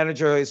hedge fund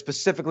manager is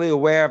specifically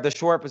aware of the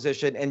short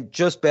position and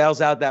just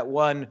bails out that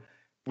one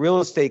real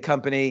estate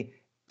company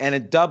and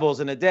it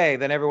doubles in a day,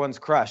 then everyone's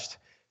crushed.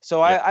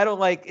 So yeah. I don't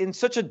like, in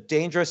such a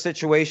dangerous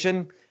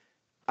situation,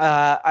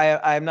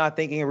 I'm not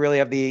thinking really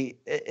of the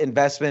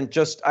investment.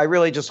 I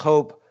really just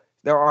hope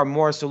there are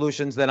more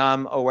solutions than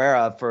I'm aware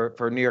of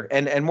for New York,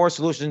 and more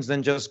solutions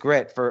than just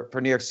grit for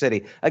New York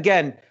City.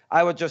 Again,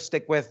 I would just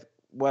stick with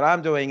what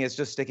I'm doing, is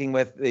just sticking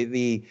with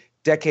the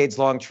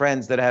decades-long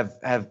trends that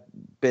have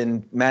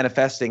been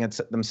manifesting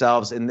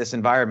themselves in this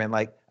environment.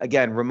 Like,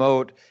 again,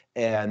 remote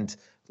and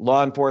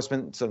law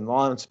enforcement, some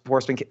law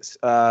enforcement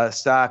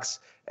stocks,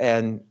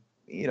 and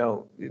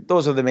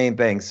those are the main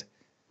things.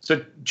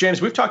 So,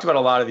 James, we've talked about a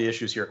lot of the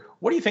issues here.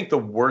 What do you think the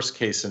worst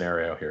case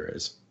scenario here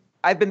is?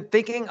 I've been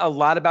thinking a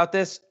lot about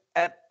this.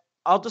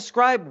 I'll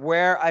describe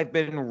where I've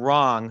been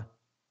wrong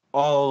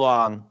all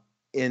along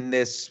in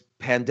this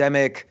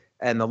pandemic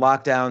and the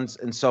lockdowns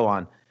and so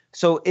on.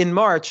 So in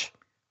March,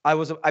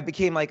 I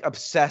became like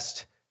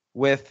obsessed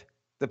with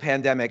the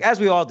pandemic, as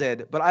we all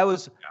did. But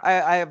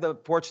I have the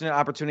fortunate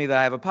opportunity that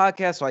I have a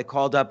podcast, so I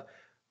called up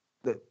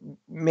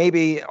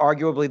maybe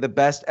arguably the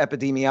best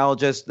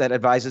epidemiologist that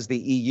advises the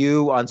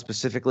EU on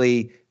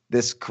specifically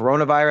this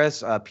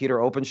coronavirus,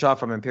 Peter Openshaw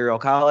from Imperial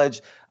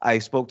College. I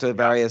spoke to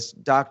various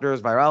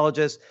doctors,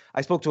 virologists.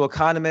 I spoke to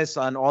economists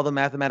on all the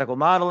mathematical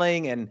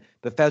modeling and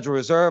the Federal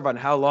Reserve on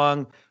how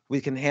long we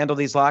can handle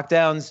these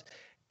lockdowns.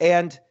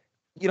 And,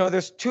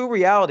 there's two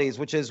realities,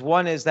 which is,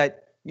 one is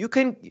that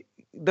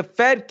the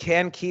Fed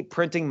can keep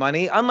printing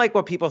money, unlike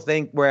what people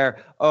think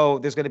where,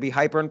 there's going to be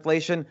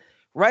hyperinflation.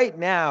 Right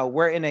now,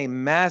 we're in a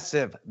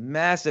massive,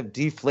 massive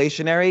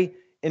deflationary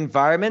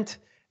environment.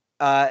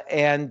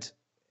 And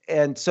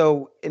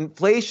so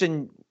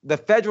inflation, the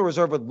Federal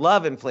Reserve would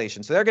love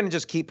inflation. So they're going to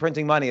just keep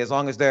printing money as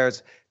long as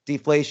there's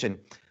deflation.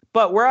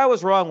 But where I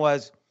was wrong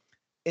was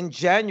in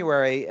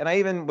January, and I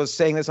even was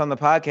saying this on the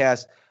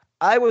podcast,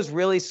 I was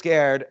really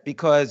scared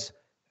because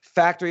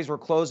factories were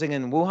closing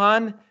in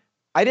Wuhan.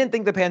 I didn't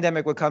think the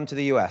pandemic would come to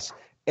the US.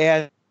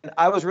 And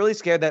I was really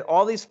scared that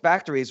all these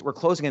factories were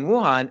closing in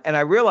Wuhan. And I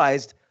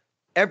realized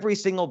every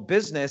single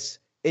business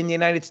in the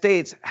United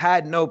States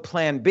had no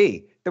plan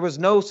B. There was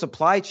no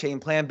supply chain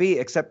plan B,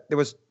 except there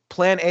was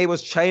plan A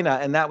was China,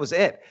 and that was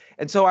it.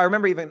 And so I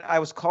remember I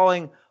was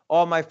calling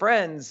all my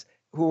friends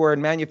who were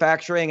in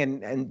manufacturing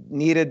and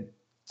needed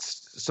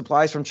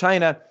supplies from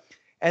China.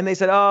 And they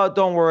said, oh,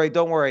 don't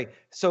worry.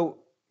 So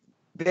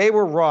they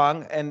were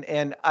wrong,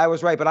 and I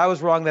was right, but I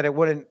was wrong that it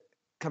wouldn't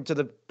come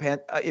to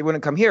it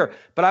wouldn't come here.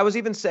 But I was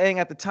even saying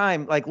at the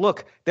time, like,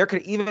 look, there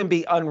could even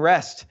be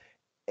unrest.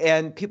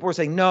 And people were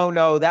saying,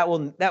 no, that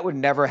would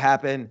never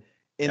happen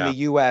in the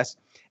US.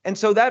 And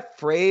so that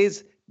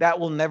phrase, that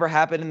will never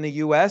happen in the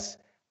US,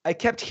 I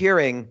kept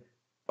hearing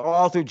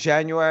all through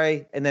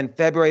January and then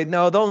February.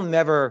 No, they'll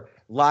never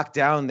lock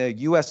down the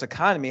US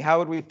economy. How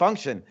would we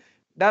function?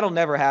 That'll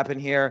never happen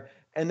here.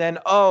 And then,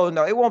 oh,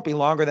 no, it won't be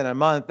longer than a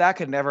month. That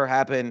could never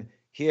happen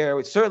here.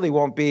 It certainly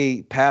won't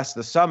be past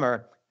the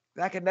summer.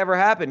 That could never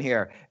happen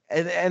here.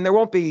 And there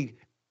won't be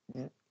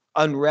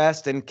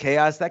unrest and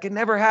chaos. That could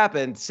never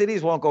happen.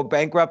 Cities won't go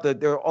bankrupt.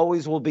 There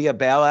always will be a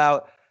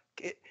bailout.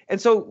 And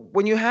so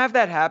when you have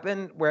that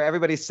happen where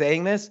everybody's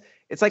saying this,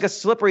 it's like a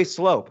slippery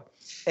slope.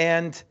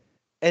 And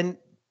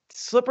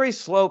slippery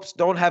slopes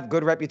don't have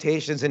good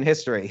reputations in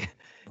history.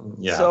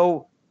 Yeah.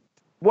 So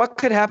what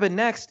could happen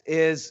next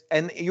is,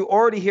 and you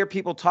already hear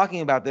people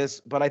talking about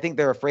this, but I think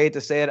they're afraid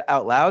to say it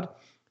out loud.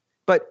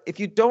 But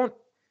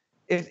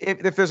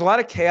if there's a lot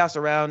of chaos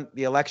around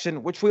the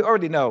election, which we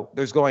already know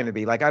there's going to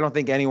be, like, I don't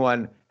think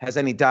anyone has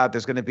any doubt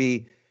there's going to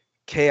be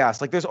chaos.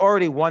 Like, there's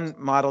already one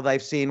model that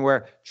I've seen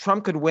where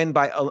Trump could win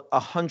by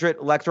 100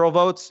 electoral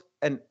votes.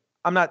 And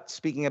I'm not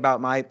speaking about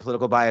my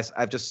political bias.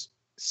 I've just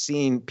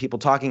seen people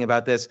talking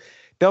about this.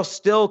 They'll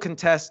still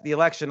contest the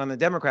election on the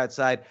Democrat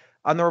side.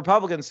 On the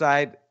Republican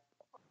side,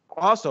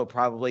 also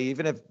probably,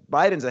 even if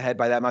Biden's ahead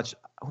by that much,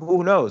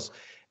 who knows?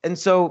 And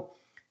so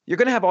you're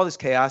going to have all this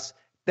chaos.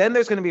 Then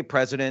there's going to be a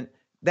president.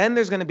 Then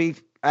there's going to be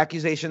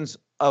accusations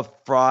of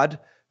fraud.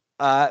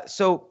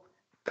 So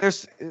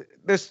there's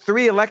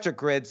 3 electric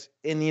grids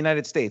in the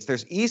United States.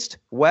 There's East,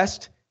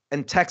 West,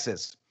 and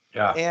Texas.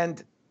 Yeah.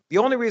 And the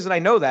only reason I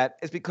know that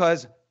is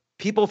because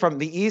people from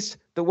the East,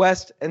 the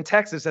West, and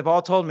Texas have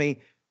all told me,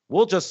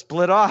 we'll just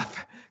split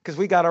off because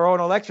we got our own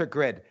electric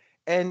grid.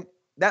 And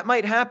that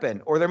might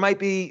happen. Or there might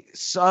be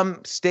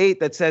some state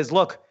that says,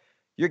 look,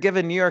 you're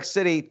giving New York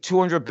City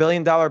 $200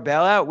 billion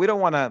bailout. We don't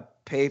want to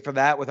pay for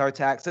that with our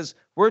taxes.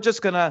 We're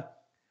going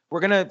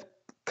to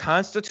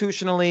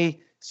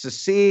constitutionally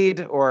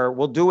secede, or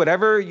we'll do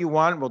whatever you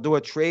want. We'll do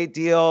a trade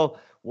deal.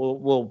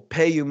 We'll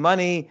pay you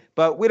money,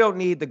 but we don't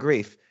need the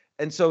grief.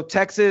 And so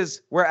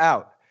Texas, we're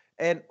out.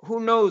 And who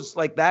knows,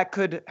 like, that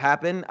could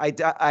happen.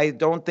 I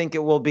don't think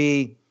it will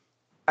be,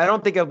 I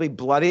don't think it'll be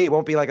bloody. It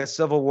won't be like a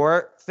civil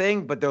war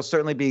thing, but there'll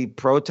certainly be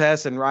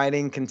protests and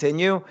rioting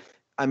continue.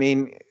 I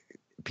mean,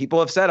 people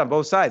have said on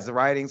both sides, the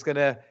rioting's going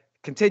to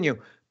continue.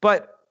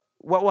 But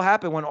what will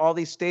happen when all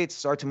these states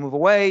start to move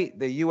away?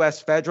 The U.S.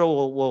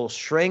 federal will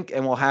shrink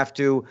and will have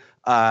to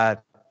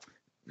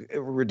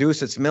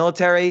reduce its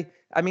military.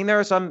 I mean, there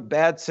are some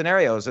bad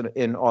scenarios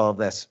in all of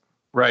this.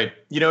 Right.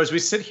 You know, as we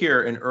sit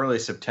here in early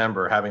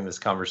September having this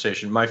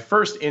conversation, my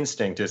first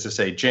instinct is to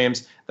say,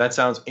 James, that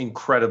sounds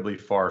incredibly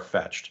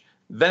far-fetched.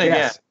 Then again,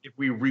 Yes. if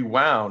we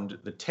rewound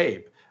the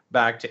tape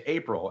back to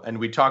April and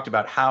we talked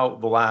about how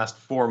the last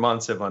 4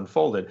 months have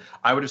unfolded,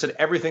 I would have said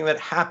everything that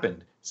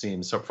happened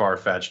seems so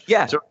far-fetched.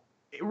 Yeah. So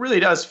it really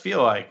does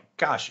feel like,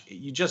 gosh,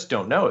 you just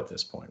don't know at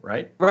this point,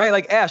 right? Right.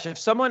 Like, Ash, if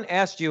someone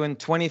asked you in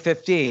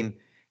 2015,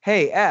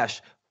 hey,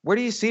 Ash, where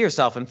do you see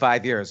yourself in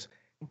 5 years?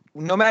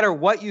 No matter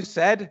what you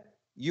said,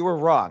 you were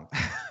wrong.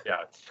 Yeah.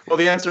 Well,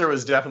 the answer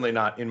was definitely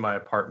not in my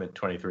apartment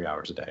 23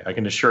 hours a day. I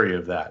can assure you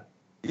of that.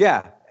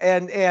 Yeah.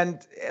 And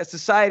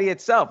society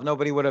itself,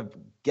 nobody would have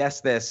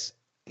guessed this.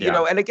 You Yeah.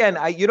 know, and again,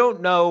 you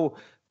don't know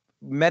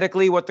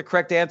medically what the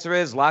correct answer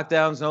is,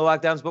 lockdowns, no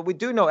lockdowns, but we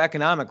do know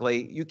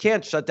economically, you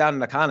can't shut down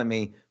an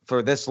economy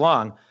for this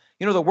long.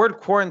 You know, the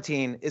word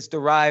quarantine is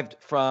derived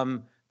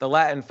from the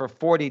Latin for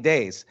 40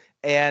 days.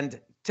 And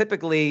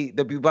typically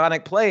the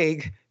bubonic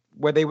plague,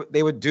 where they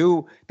would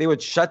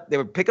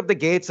pick up the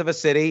gates of a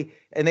city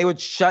and they would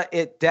shut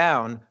it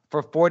down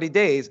for 40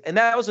 days. And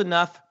that was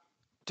enough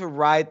to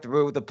ride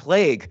through the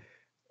plague,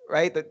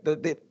 right?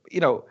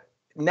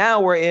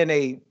 Now we're in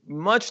a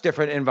much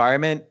different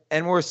environment,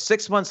 and we're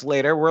 6 months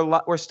later,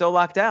 we're still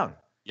locked down.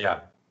 Yeah.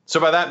 So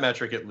by that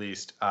metric, at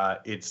least,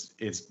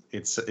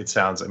 it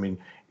sounds. I mean,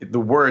 the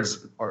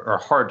words are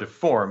hard to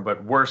form,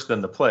 but worse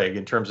than the plague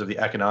in terms of the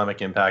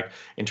economic impact,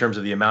 in terms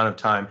of the amount of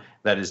time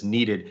that is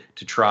needed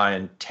to try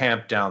and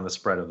tamp down the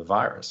spread of the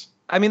virus.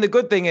 I mean, the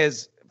good thing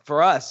is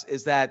for us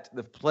is that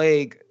the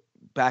plague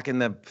back in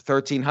the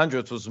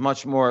 1300s was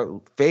much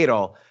more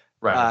fatal.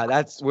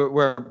 Right.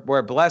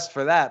 We're blessed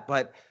for that,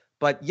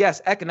 but yes,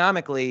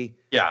 economically,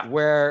 Yeah.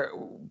 we're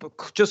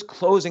just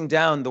closing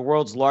down the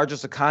world's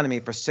largest economy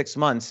for 6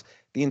 months.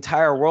 The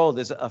entire world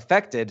is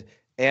affected.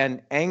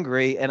 and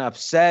angry and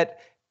upset.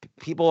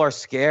 People are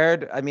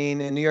scared. I mean,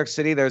 in New York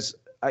City, there's,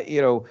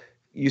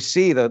 you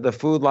see the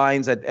food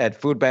lines at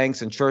food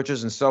banks and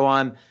churches and so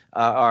on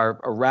are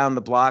around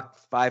the block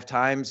 5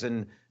 times.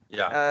 And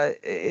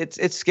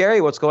it's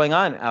scary what's going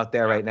on out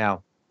there right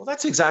now. Well,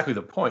 that's exactly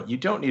the point. You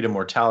don't need a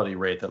mortality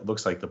rate that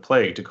looks like the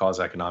plague to cause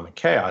economic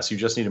chaos. You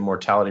just need a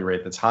mortality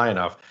rate that's high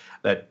enough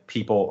that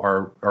people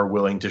are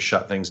willing to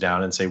shut things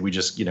down and say, we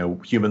just,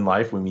 human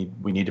life, we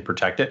need to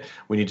protect it.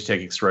 We need to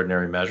take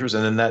extraordinary measures.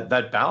 And then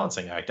that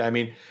balancing act. I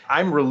mean,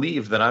 I'm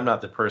relieved that I'm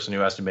not the person who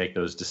has to make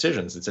those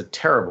decisions. It's a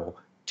terrible,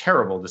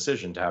 terrible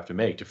decision to have to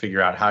make, to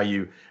figure out how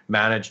you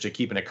manage to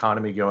keep an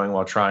economy going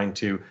while trying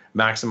to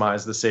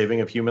maximize the saving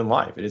of human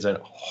life. It is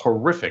a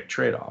horrific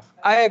trade-off.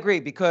 I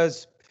agree,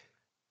 because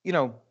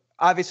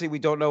obviously we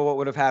don't know what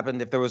would have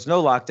happened if there was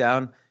no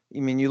lockdown. I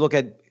mean, you look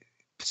at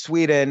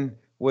Sweden,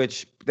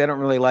 which they don't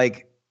really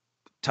like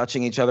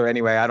touching each other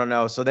anyway. I don't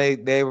know. So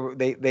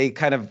they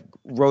kind of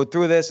rode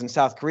through this, and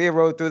South Korea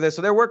rode through this.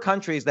 So there were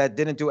countries that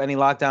didn't do any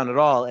lockdown at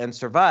all and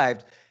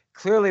survived.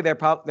 Clearly,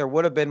 there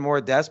would have been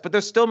more deaths, but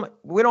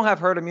we don't have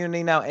herd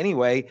immunity now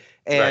anyway,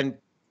 and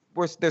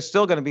there's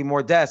still going to be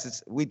more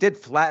deaths. We did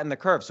flatten the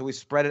curve, so we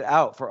spread it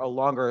out for a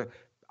longer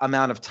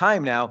amount of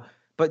time now.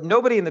 But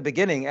nobody in the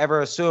beginning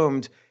ever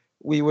assumed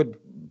we would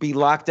be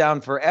locked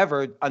down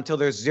forever until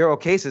there's 0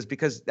 cases,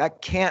 because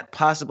that can't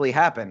possibly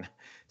happen.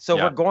 So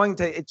we're going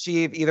to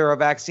achieve either a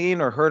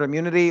vaccine or herd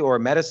immunity or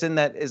medicine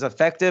that is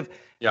effective.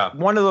 Yeah.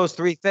 One of those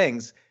 3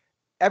 things.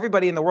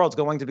 Everybody in the world is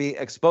going to be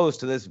exposed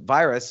to this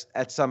virus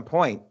at some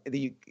point,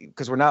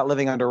 because we're not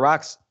living under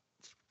rocks,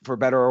 for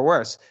better or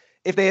worse.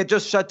 If they had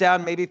just shut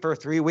down maybe for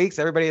 3 weeks,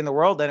 everybody in the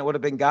world, then it would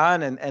have been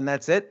gone and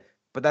that's it.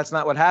 But that's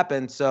not what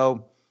happened.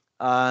 So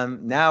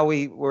now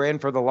we're in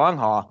for the long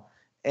haul.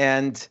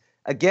 And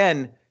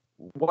again,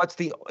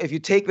 if you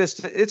take this,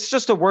 it's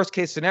just a worst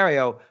case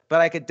scenario, but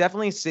I could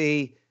definitely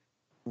see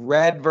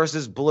red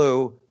versus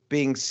blue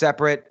being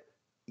separate,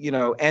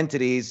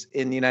 entities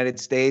in the United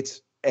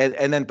States,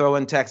 and then throw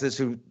in Texas,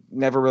 who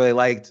never really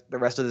liked the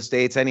rest of the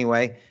states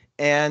anyway.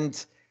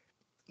 And,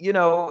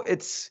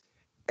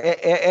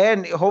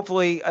 and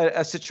hopefully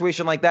a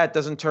situation like that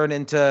doesn't turn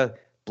into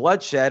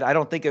bloodshed. I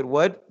don't think it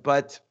would,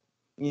 but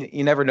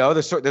you never know.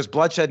 There's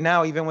bloodshed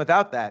now, even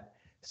without that.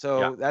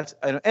 So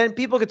and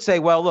people could say,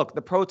 well, look,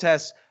 the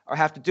protests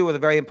have to do with a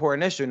very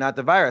important issue, not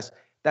the virus.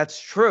 That's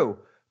true.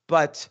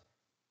 But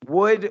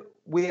would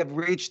we have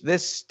reached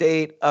this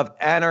state of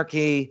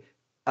anarchy?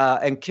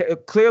 And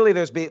clearly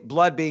there's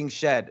blood being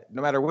shed.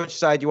 No matter which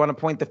side you want to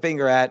point the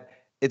finger at,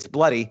 it's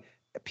bloody.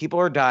 People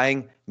are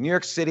dying. New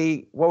York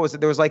City, what was it?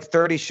 There was like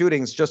 30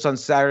 shootings just on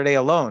Saturday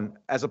alone,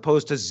 as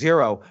opposed to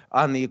 0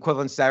 on the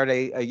equivalent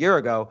Saturday a year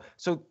ago.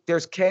 So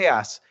there's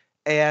chaos.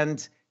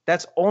 And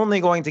that's only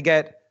going to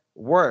get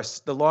worse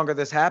the longer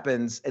this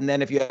happens. And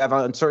then if you have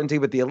uncertainty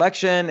with the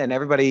election,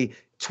 and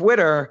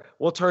Twitter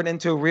will turn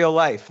into real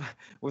life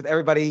with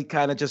everybody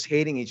kind of just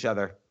hating each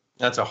other.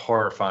 That's a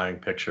horrifying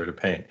picture to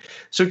paint.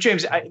 So,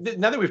 James,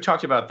 now that we've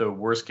talked about the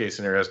worst case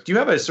scenarios, do you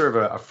have a sort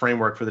of a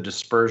framework for the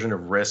dispersion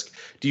of risk?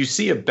 Do you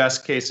see a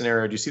best case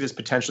scenario? Do you see this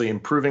potentially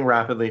improving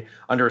rapidly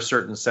under a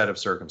certain set of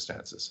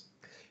circumstances?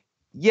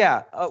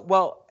 Yeah.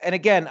 Well, and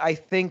again, I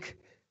think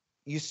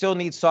you still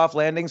need soft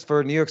landings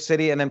for New York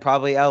City, and then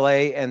probably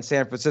LA and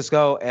San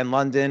Francisco and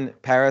London,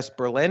 Paris,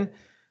 Berlin.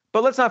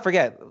 But let's not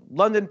forget,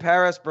 London,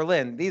 Paris,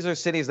 Berlin, these are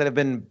cities that have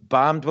been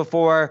bombed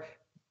before.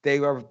 They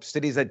are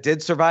cities that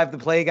did survive the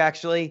plague,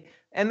 actually,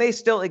 and they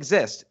still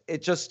exist.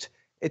 It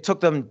took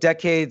them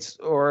decades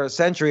or a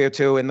century or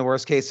 2 in the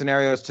worst case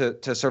scenarios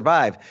to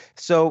survive.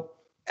 So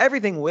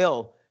everything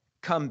will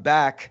come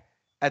back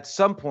at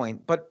some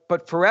point,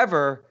 but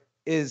forever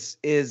is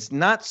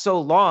not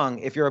so long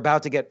if you're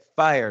about to get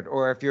fired,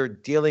 or if you're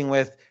dealing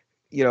with,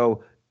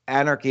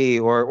 anarchy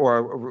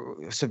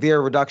or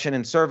severe reduction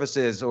in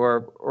services,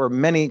 or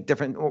many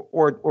different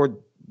or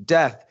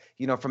death,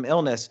 from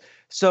illness.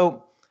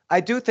 So I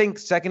do think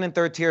 2nd and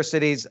 3rd tier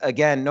cities,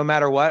 again, no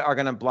matter what, are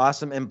going to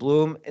blossom and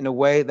bloom in a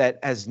way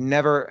that has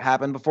never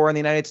happened before in the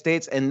United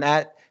States. And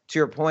that, to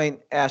your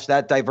point, Ash,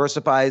 that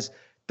diversifies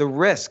the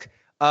risk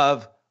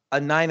of a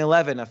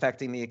 9/11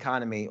 affecting the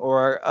economy,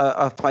 or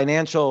a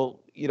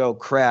financial,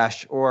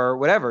 crash, or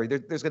whatever.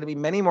 There's going to be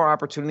many more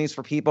opportunities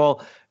for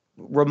people.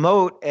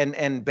 Remote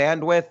and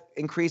bandwidth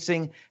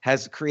increasing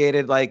has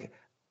created like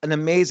an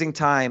amazing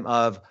time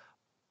of,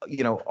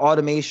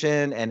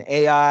 automation and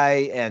AI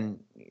and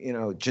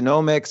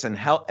genomics and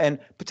health, and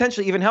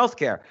potentially even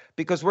healthcare,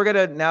 because we're going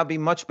to now be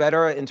much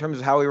better in terms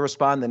of how we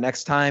respond the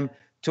next time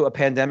to a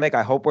pandemic.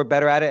 I hope we're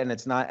better at it, and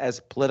it's not as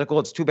political.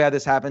 It's too bad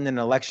this happened in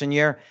an election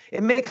year.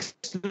 It makes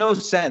no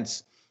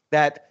sense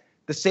that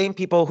the same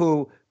people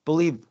who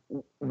believe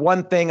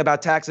one thing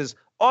about taxes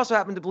also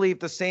happen to believe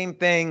the same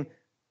thing,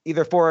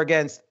 either for or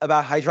against,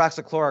 about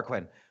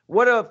hydroxychloroquine.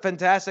 What a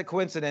fantastic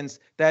coincidence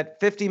that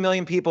 50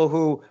 million people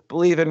who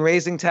believe in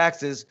raising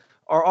taxes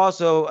are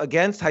also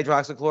against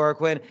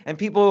hydroxychloroquine, and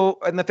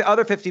the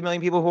other 50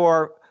 million people who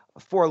are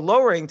for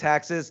lowering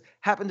taxes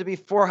happen to be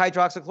for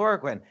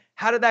hydroxychloroquine.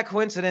 How did that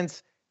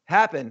coincidence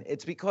happen.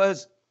 It's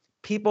because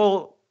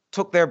people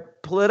took their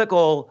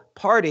political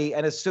party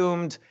and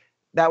assumed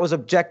that was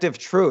objective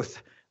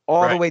truth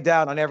all the way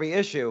down on every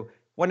issue,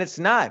 when it's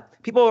not.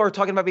 People are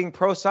talking about being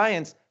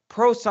pro-science.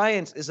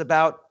 Pro-science is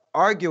about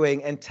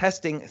arguing and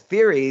testing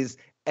theories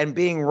and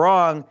being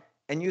wrong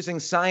and using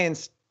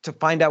science to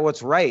find out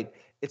what's right.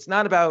 It's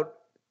not about,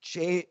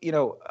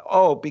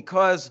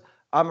 because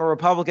I'm a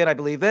Republican, I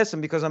believe this,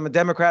 and because I'm a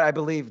Democrat, I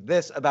believe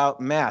this about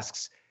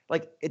masks.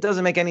 Like, it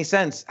doesn't make any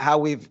sense how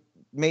we've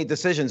made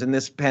decisions in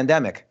this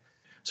pandemic.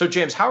 So,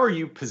 James, how are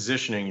you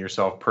positioning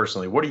yourself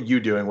personally? What are you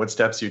doing? What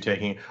steps are you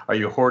taking? Are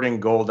you hoarding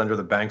gold under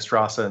the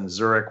Bankstrasse in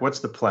Zurich? What's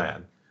the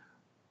plan?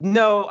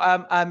 No,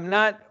 I'm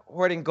not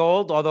hoarding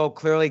gold, although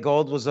clearly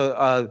gold was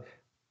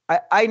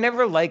I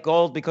never like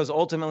gold because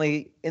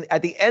ultimately,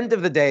 at the end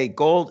of the day,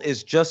 gold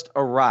is just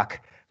a rock.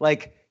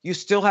 Like, you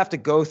still have to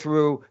go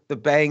through the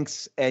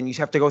banks and you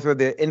have to go through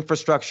the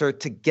infrastructure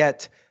to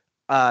get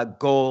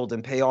gold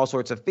and pay all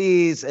sorts of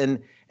fees.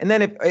 And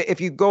then if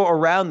you go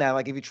around that,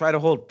 like if you try to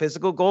hold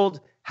physical gold,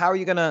 how are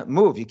you going to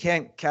move? You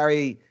can't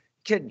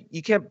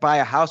buy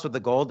a house with the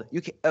gold.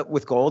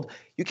 With gold.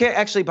 You can't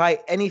actually buy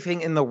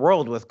anything in the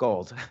world with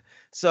gold.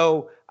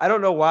 So I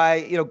don't know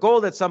why,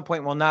 gold at some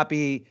point will not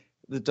be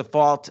the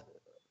default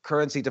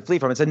currency to flee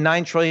from. It's a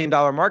 $9 trillion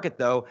market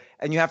though.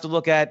 And you have to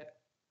look at,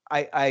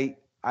 I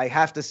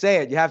have to say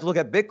it, you have to look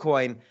at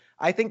Bitcoin.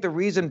 I think the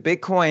reason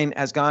Bitcoin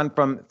has gone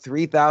from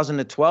 3,000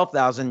 to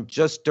 12,000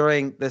 just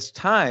during this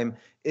time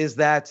is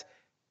that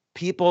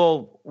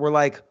people were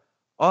like,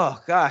 oh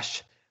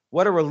gosh,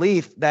 what a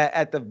relief that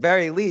at the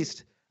very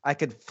least I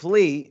could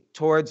flee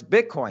towards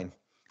Bitcoin.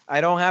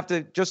 I don't have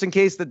to, just in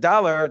case the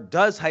dollar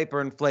does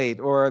hyperinflate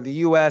or the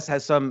US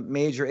has some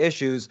major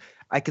issues,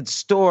 I could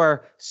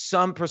store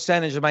some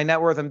percentage of my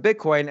net worth in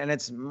Bitcoin, and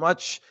it's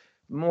much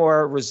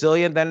more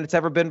resilient than it's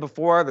ever been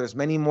before. There's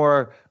many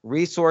more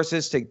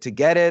resources to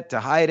get it, to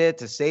hide it,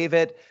 to save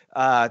it,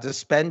 to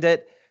spend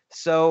it.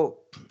 So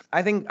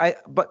I think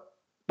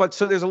but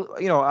so there's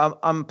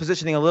I'm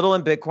positioning a little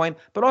in Bitcoin,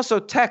 but also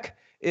tech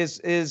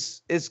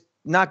is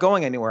not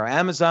going anywhere.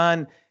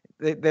 Amazon,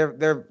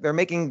 they're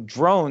making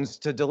drones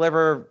to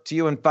deliver to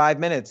you in 5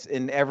 minutes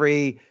in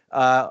every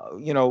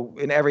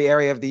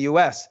area of the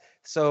U.S.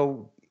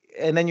 So,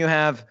 and then you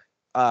have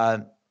I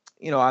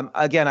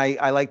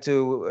like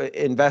to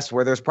invest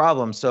where there's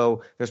problems.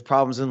 So there's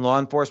problems in law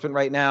enforcement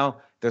right now.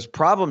 There's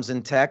problems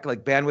in tech,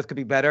 like bandwidth could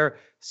be better.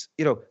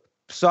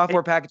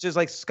 Software packages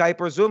like Skype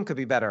or Zoom could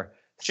be better.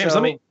 James,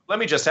 let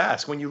me just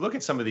ask, when you look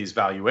at some of these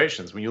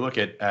valuations, when you look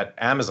at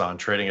Amazon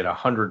trading at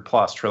 100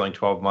 plus trailing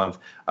 12-month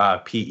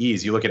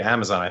PEs, you look at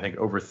Amazon, I think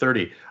over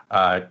 30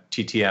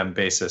 TTM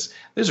basis,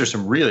 those are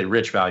some really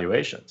rich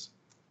valuations.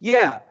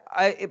 Yeah,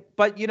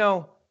 but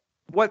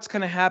what's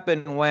going to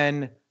happen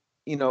when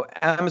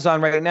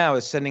Amazon right now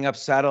is sending up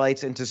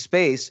satellites into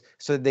space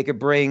so that they could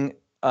bring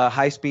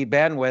high-speed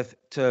bandwidth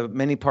to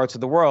many parts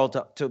of the world,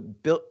 to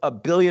a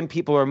billion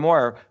people or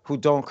more who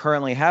don't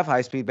currently have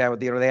high-speed bandwidth.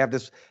 They have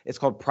this, it's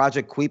called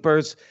Project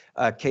Kuipers,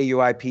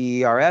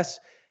 Kuipers.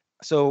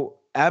 So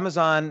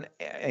Amazon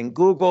and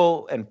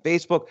Google and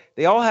Facebook,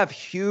 they all have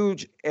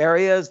huge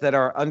areas that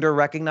are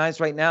under-recognized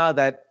right now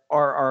that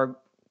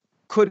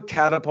could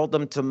catapult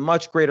them to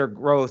much greater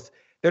growth.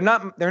 They're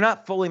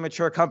not fully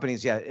mature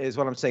companies yet, is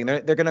what I'm saying.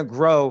 They're going to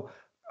grow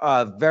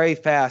very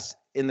fast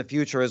in the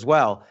future as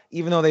well,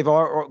 even though they've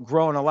all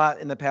grown a lot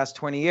in the past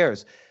 20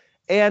 years.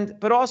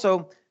 But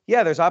also,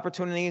 there's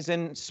opportunities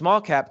in small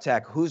cap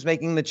tech. Who's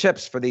making the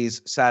chips for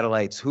these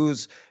satellites?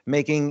 Who's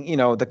making,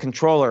 the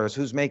controllers?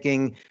 Who's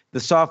making the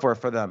software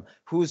for them?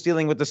 Who's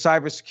dealing with the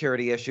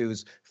cybersecurity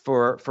issues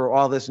for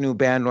all this new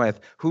bandwidth?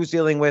 Who's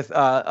dealing with,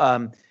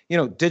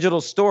 digital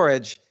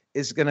storage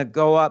is going to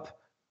go up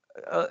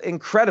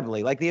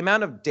incredibly. Like the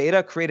amount of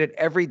data created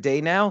every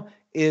day now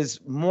is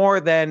more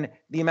than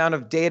the amount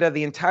of data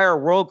the entire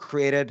world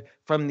created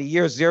from the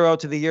year 0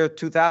 to the year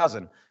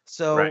 2000.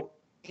 So, right.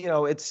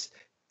 It's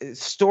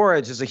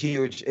storage is a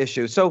huge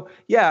issue. So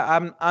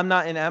I'm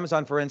not in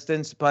Amazon, for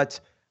instance, but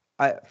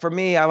for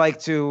me, I like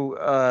to,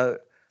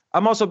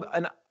 I'm also,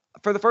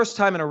 for the first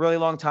time in a really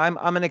long time,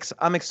 I'm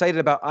excited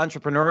about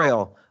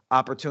entrepreneurial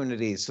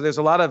opportunities. So there's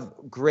a lot of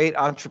great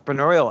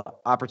entrepreneurial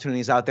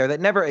opportunities out there that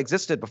never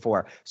existed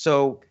before.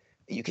 So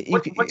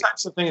what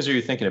types of things are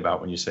you thinking about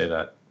when you say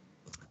that?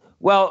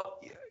 Well,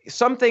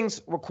 some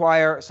things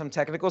require some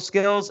technical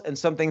skills and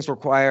some things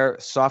require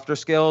softer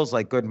skills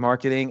like good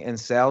marketing and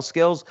sales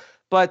skills.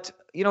 But,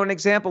 an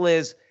example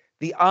is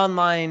the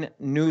online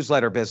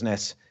newsletter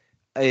business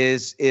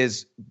is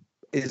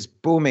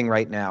booming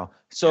right now.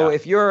 So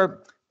if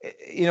you're,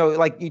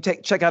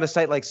 check out a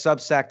site like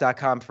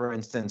Substack.com, for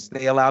instance,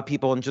 they allow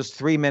people in just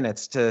 3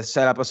 minutes to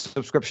set up a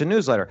subscription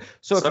newsletter.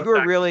 So if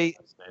you're really,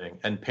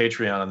 and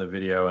Patreon on the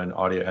video and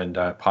audio and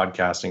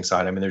podcasting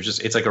side, I mean,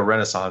 it's like a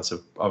renaissance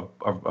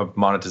of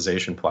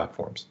monetization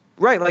platforms.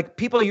 Right. Like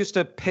people used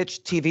to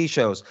pitch TV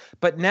shows,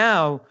 but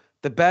now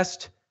the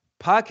best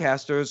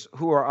podcasters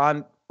who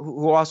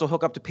also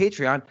hook up to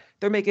Patreon,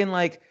 they're making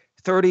like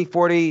 30,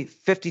 40,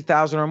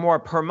 50,000 or more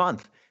per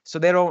month. So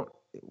they don't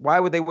why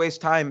would they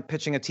waste time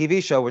pitching a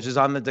TV show, which is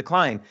on the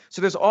decline?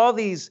 So there's all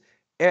these,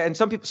 and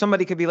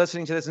somebody could be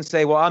listening to this and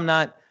say, well, I'm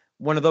not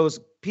one of those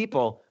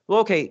people. Well,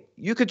 okay,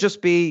 you could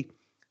just be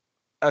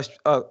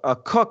a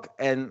cook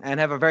and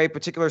have a very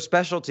particular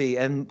specialty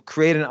and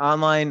create an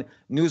online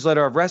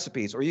newsletter of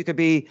recipes, or you could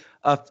be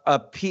a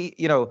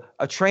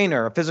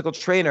trainer, a physical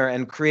trainer,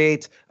 and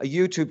create a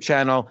YouTube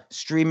channel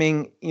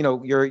streaming,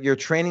 your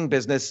training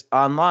business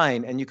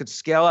online, and you could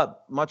scale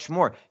up much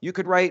more. You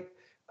could write,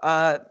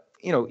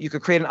 you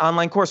could create an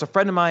online course. A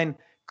friend of mine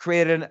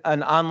created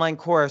an online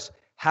course,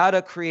 how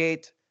to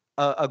create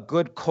a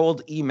good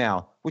cold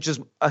email, which is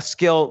a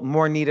skill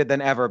more needed than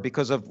ever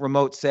because of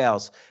remote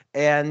sales.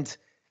 And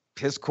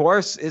his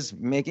course is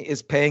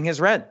paying his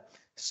rent.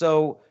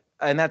 So,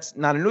 and that's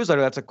not a newsletter,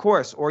 that's a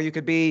course. Or you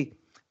could be,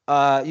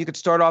 you could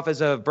start off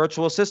as a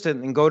virtual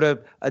assistant and go to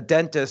a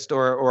dentist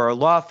or a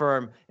law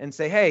firm and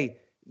say, hey,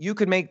 you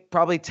could make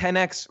probably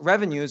 10x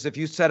revenues if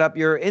you set up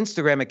your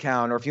Instagram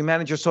account or if you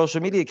manage your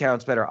social media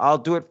accounts better. I'll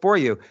do it for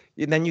you.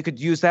 And then you could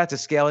use that to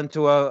scale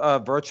into a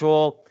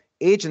virtual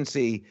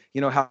agency,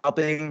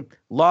 helping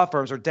law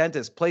firms or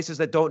dentists, places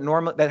that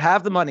that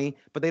have the money,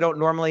 but they don't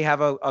normally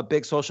have a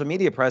big social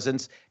media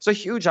presence. It's a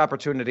huge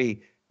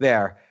opportunity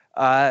there.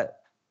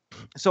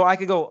 So I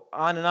could go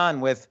on and on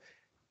with,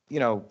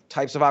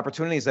 types of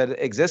opportunities that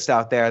exist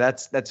out there.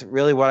 That's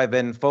really what I've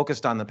been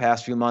focused on the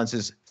past few months,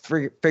 is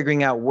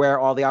figuring out where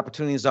all the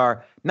opportunities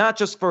are, not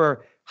just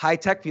for high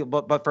tech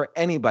people, but for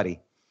anybody.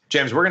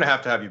 James, we're going to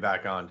have you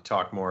back on to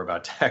talk more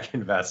about tech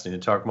investing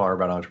and talk more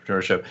about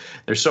entrepreneurship.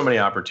 There's so many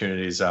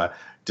opportunities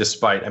that's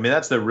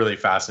the really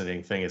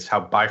fascinating thing, is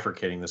how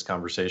bifurcating this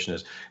conversation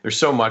is. There's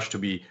so much to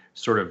be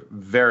sort of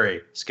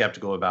very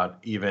skeptical about,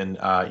 even,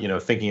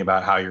 thinking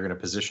about how you're going to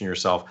position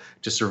yourself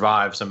to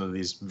survive some of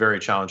these very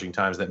challenging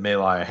times that may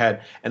lie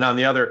ahead. And on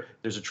the other,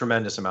 there's a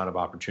tremendous amount of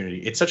opportunity.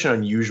 It's such an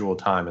unusual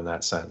time in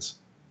that sense.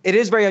 It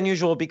is very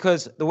unusual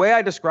because the way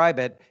I describe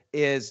it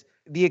is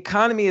the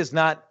economy is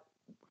not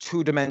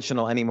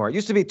two-dimensional anymore. It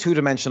used to be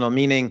two-dimensional,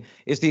 meaning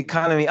is the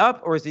economy up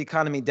or is the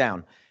economy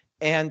down?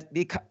 And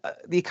the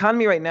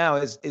economy right now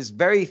is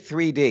very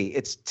 3D.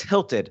 It's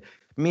tilted,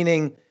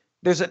 meaning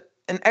there's an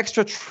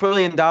extra $1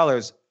 trillion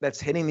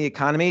that's hitting the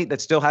economy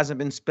that still hasn't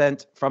been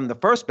spent from the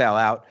first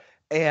bailout.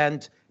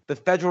 And the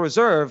Federal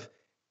Reserve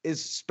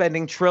is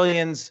spending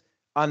trillions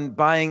on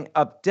buying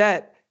up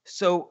debt.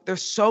 So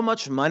there's so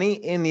much money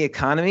in the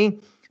economy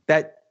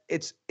that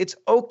it's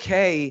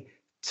okay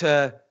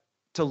to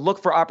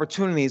look for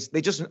opportunities.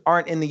 They just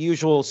aren't in the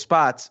usual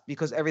spots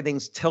because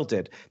everything's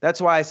tilted. That's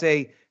why I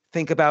say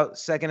think about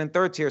second and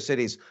third tier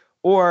cities.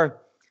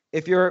 Or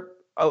if you're,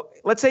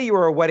 let's say you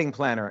were a wedding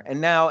planner,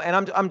 and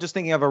I'm just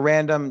thinking of a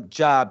random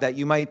job that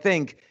you might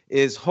think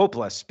is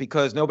hopeless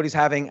because nobody's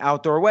having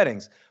outdoor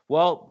weddings.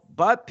 Well,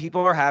 but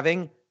people are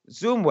having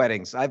Zoom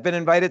weddings. I've been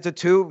invited to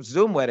 2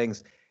 Zoom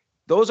weddings.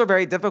 Those are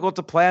very difficult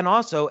to plan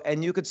also,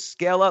 and you could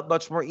scale up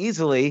much more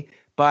easily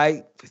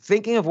by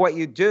thinking of what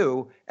you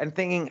do and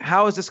thinking,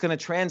 how is this going to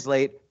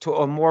translate to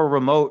a more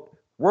remote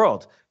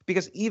world?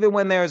 Because even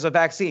when there's a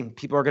vaccine,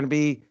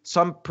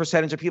 some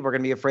percentage of people are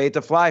going to be afraid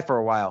to fly for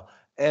a while,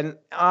 and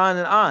on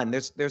and on.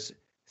 There's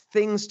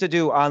things to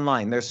do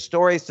online. There's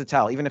stories to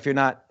tell, even if you're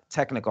not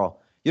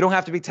technical. You don't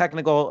have to be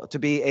technical to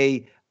be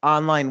a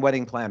online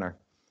wedding planner.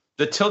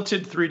 The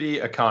Tilted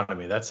 3D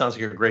Economy. That sounds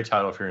like a great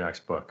title for your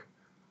next book.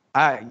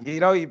 Maybe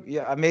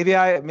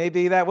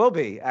that will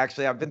be.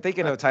 Actually, I've been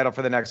thinking of a title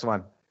for the next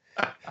one.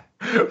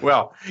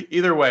 Well,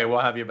 either way, we'll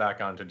have you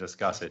back on to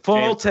discuss it.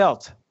 Full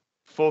tilt.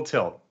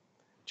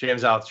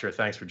 James Altucher,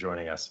 thanks for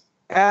joining us.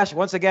 Ash,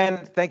 once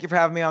again, thank you for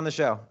having me on the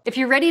show. If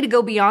you're ready to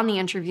go beyond the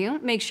interview,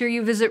 make sure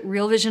you visit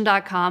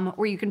realvision.com,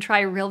 where you can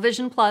try Real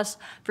Vision Plus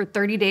for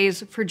 30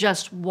 days for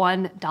just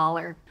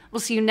 $1. We'll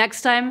see you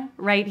next time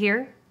right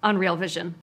here on Real Vision.